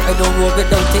backpack pocket. I don't roll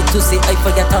without it to see I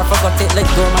forget or forgot it. Like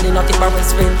normally not it, barrel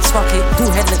spin, spark it. Do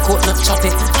head like coat, not chop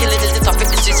it. Kill it is the topic,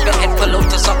 the disrespect head pull out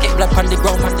the socket. Black on the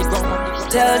ground, on the ground.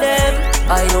 Tell them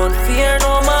I don't fear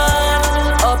no man.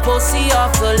 A pussy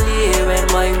off the lay when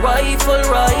my rifle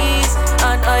rise.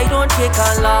 And I don't take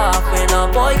a laugh when a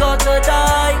boy got to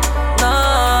die.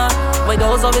 Nah, my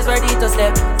dogs always ready to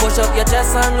step. Push up your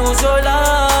chest and lose your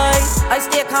life. I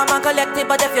stay calm and collected,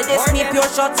 but if you diss me, pure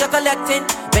shots you're collecting.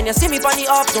 When you see me on the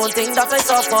up, don't think that I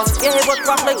suffer. Yeah, but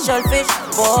crack like shellfish.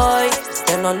 Boy,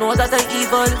 them don't know that I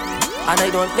evil. And I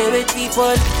don't play with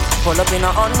people. Pull up in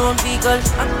an unknown vehicle.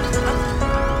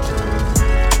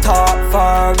 Talk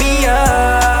for me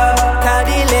up. Cause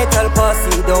the little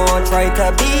pussy don't try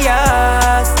to be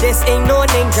us. This ain't no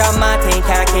ninja Martin,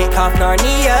 can't kick off nor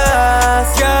knee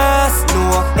us. Just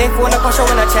know if wanna push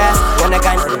on a chest, wanna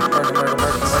gun.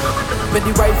 With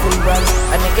the rifle run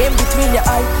and the aim between your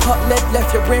eye. Hot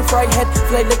left, your brain fried head.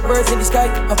 Fly like birds in the sky.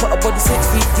 I put a body 6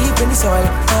 feet deep in the soil.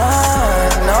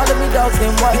 And all of me dogs,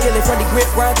 them wild. We kill it from the great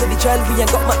grand to the child. We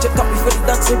ain't got much of copy for the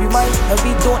dance, so we mind. And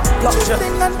we don't block you.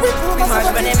 We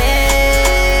march when they miss.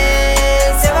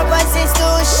 7.62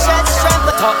 shots, strap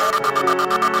the top.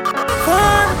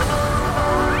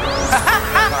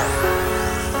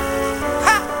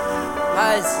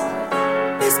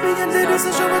 This million ladies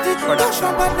is surety. Dash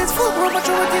from badness, full grown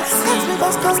maturity. Since we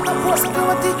lost custom for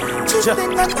security.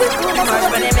 Cheating and quick room of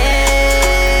security.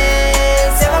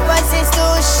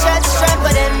 7.62 shots, strap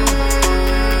for them.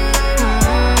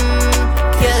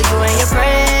 Kill you and your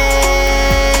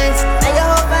friends. And your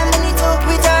whole family took,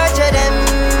 we torture them.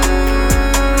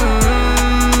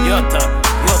 Yota.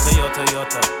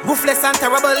 Ruthless and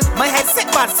terrible, my head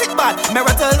sick bad,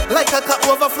 marital. Like a cup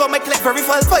overflow, my clip very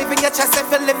full. 5 in your chest,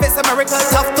 if you live, it's a miracle.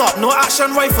 Tough thought, no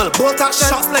action rifle, bolt action.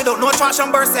 Shots laid out, no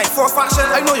traction, burst egg, for fashion.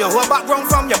 I know your whole background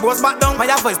from your bros back down. My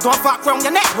voice don't fuck round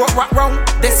your neck, rock round.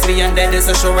 This we and then is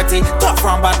a surety. Talk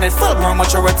from badness, full grown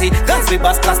maturity. Guns we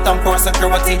bust custom for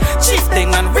security. Chief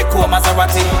Thing and Rico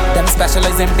Maserati. Them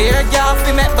specialize in beer gas,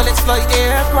 we make bullets fly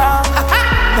aircraft.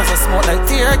 Cause I smoke like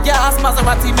tear gas,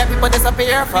 Maserati make people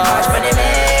disappear fast.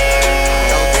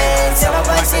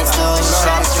 7.62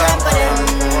 shots, trap for them.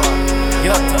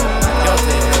 Yota.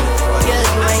 Kill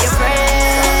you and your friends.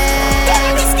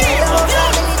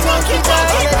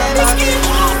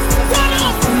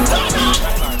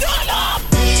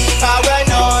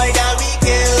 Paranoid and we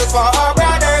kill for our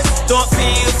brothers. Don't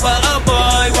feel for a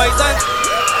boy, why that?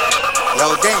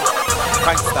 Yo, Ding,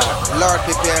 Prankster, Lord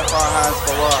prepare for our hands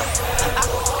for war.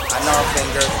 And our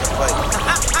fingers to fight.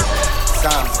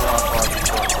 Psalms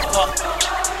 144.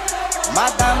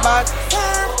 Madam Bad.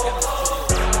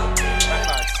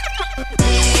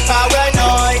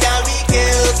 Paranoid and we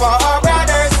kill for our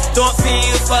brothers. Don't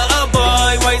feel for a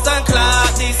boy, wise and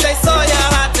clap. They say so you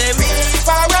had to be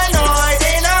paranoid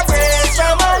in our brains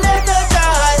from a little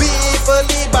child. We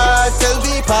fully bad till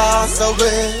we pass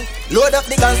away. Load up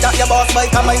the guns that your boss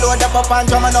bike and my load up and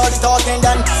drum and all the talking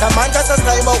done. Some man just a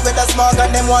style out with a smog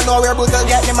and them want know where brutal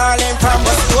get the Marlin from.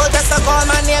 But the old just a call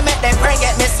my name, make them friend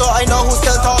get me so I know who's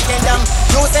still talking them.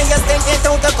 You think you're thinking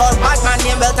don't to call bad man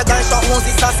name, well to gunshot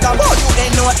wounds is a scam. But you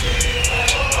ain't know it.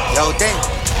 Yo, Ding,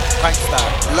 Prankster,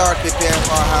 Lord prepare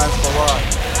for our hands for war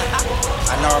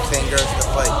and our fingers to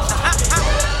fight.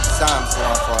 Psalms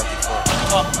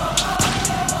 144.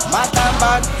 Mad and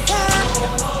bad.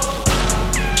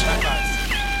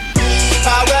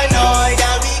 Paranoid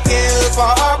and we kill for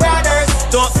our brothers.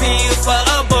 Don't feel for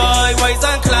a boy, wise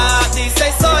and clap. This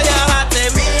say so you had to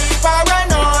be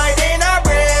paranoid in our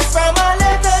brains from a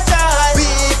little child.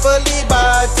 People live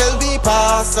bad till we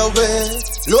pass away.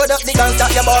 Load up the guns that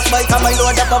your boss boy come. I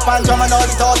load up and drum and all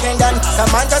the talking done. Some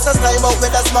man just a slime out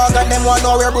with a small gun. Them want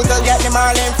know where brutal get them all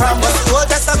in from. But you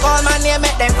just a call my name,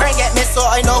 make them pray get me so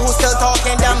I know who's still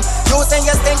talking them. You saying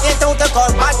you stinking don't to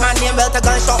call bad man name. Well the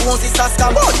gunshot wounds is a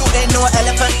scam. Oh you ain't no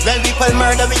elephant. When people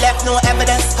murder we left no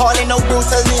evidence. Calling no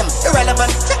brutal name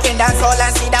irrelevant. Checking dance all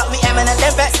and see that we eminent.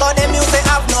 Them vets call them music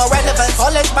have no relevance.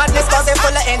 College badness cause they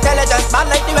full of intelligence. Bad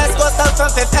like the West Coast out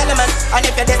from Fifth Element. And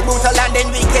if you're this brutal and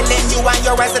then we killing you and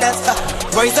your residents.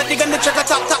 Rise up the gun, the trigger,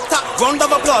 tap, tap, tap. Round of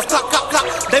applause, clap, clap, clap.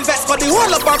 Them vets for the whole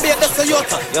of Barbados, the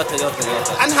Yota.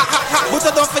 And ha, ha, ha. Put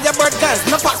it down for your bird guns.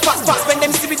 No pass, pass, pass. When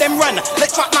them see me, them run. Let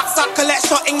trap, max out, collect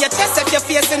shot in your chest. If you're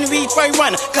facing reach, try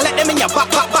run. Collect them in your back,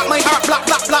 back, back. My heart, black,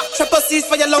 black, black. Triple C's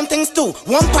for your long things too.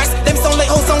 One price, them sound like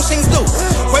whole song shings do.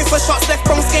 Rifle shots, left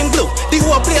from skin blue. The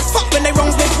whole place fuck when they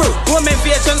wrong big brew. Home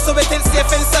invasion, so it ain't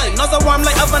safe inside. Nozzle warm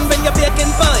like oven when you're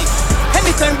baking pie.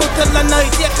 Anytime brutal and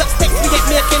night, yeah, cut sticks, we ain't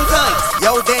making time.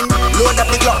 Yo then, load up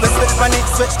the Glock, we switch on it,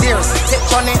 switch gears. Tip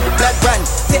on it, blood run,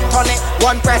 tip on it,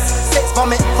 one press, 6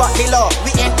 vomit, fuck the law,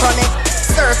 we ain't on it.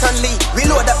 Certainly, we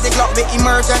load up the Glock with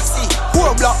emergency.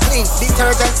 Whole block clean,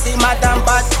 detergency, madam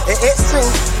bad, it's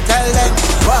true. Tell them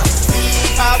what? We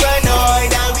paranoid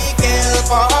and we kill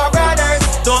for our brothers.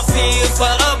 Don't feel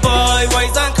for a boy,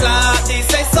 wise and clap. They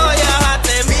say so you had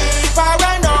to be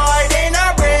paranoid in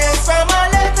our brains from a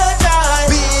little child.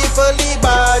 People live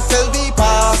bad till we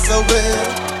pass away.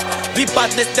 We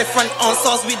badness different on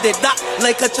sauce, we did that.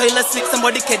 Like a child asleep,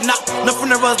 somebody kidnapped. No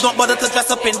funerals, don't bother to dress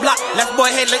up in black. Left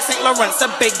boy head like St. Lawrence, a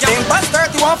big young. Big bus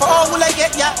 31 for all who like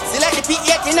get ya. Select the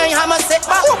P89 hammer set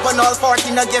back. Open all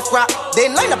 40 no gift wrap.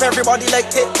 Then line up everybody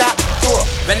like tic-tac.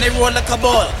 When they roll like a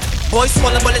ball, boys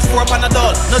swallow bullets for up on a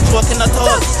doll. No joking at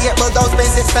all. 38 bulldogs pay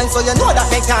 6 pence, so you know that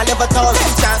they can't live at all.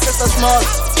 Them chances are small.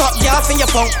 Stop gas in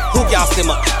your pump. Who gas them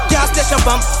up? Gas station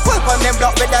bump. Pull on them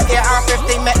block with the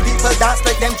AR-15. Make people dance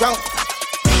like them drunk.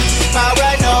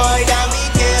 Paranoid and we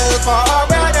kill for our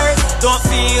brothers. Don't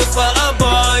feel for a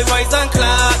boy, rise and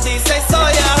clap. They say so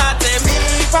yeah.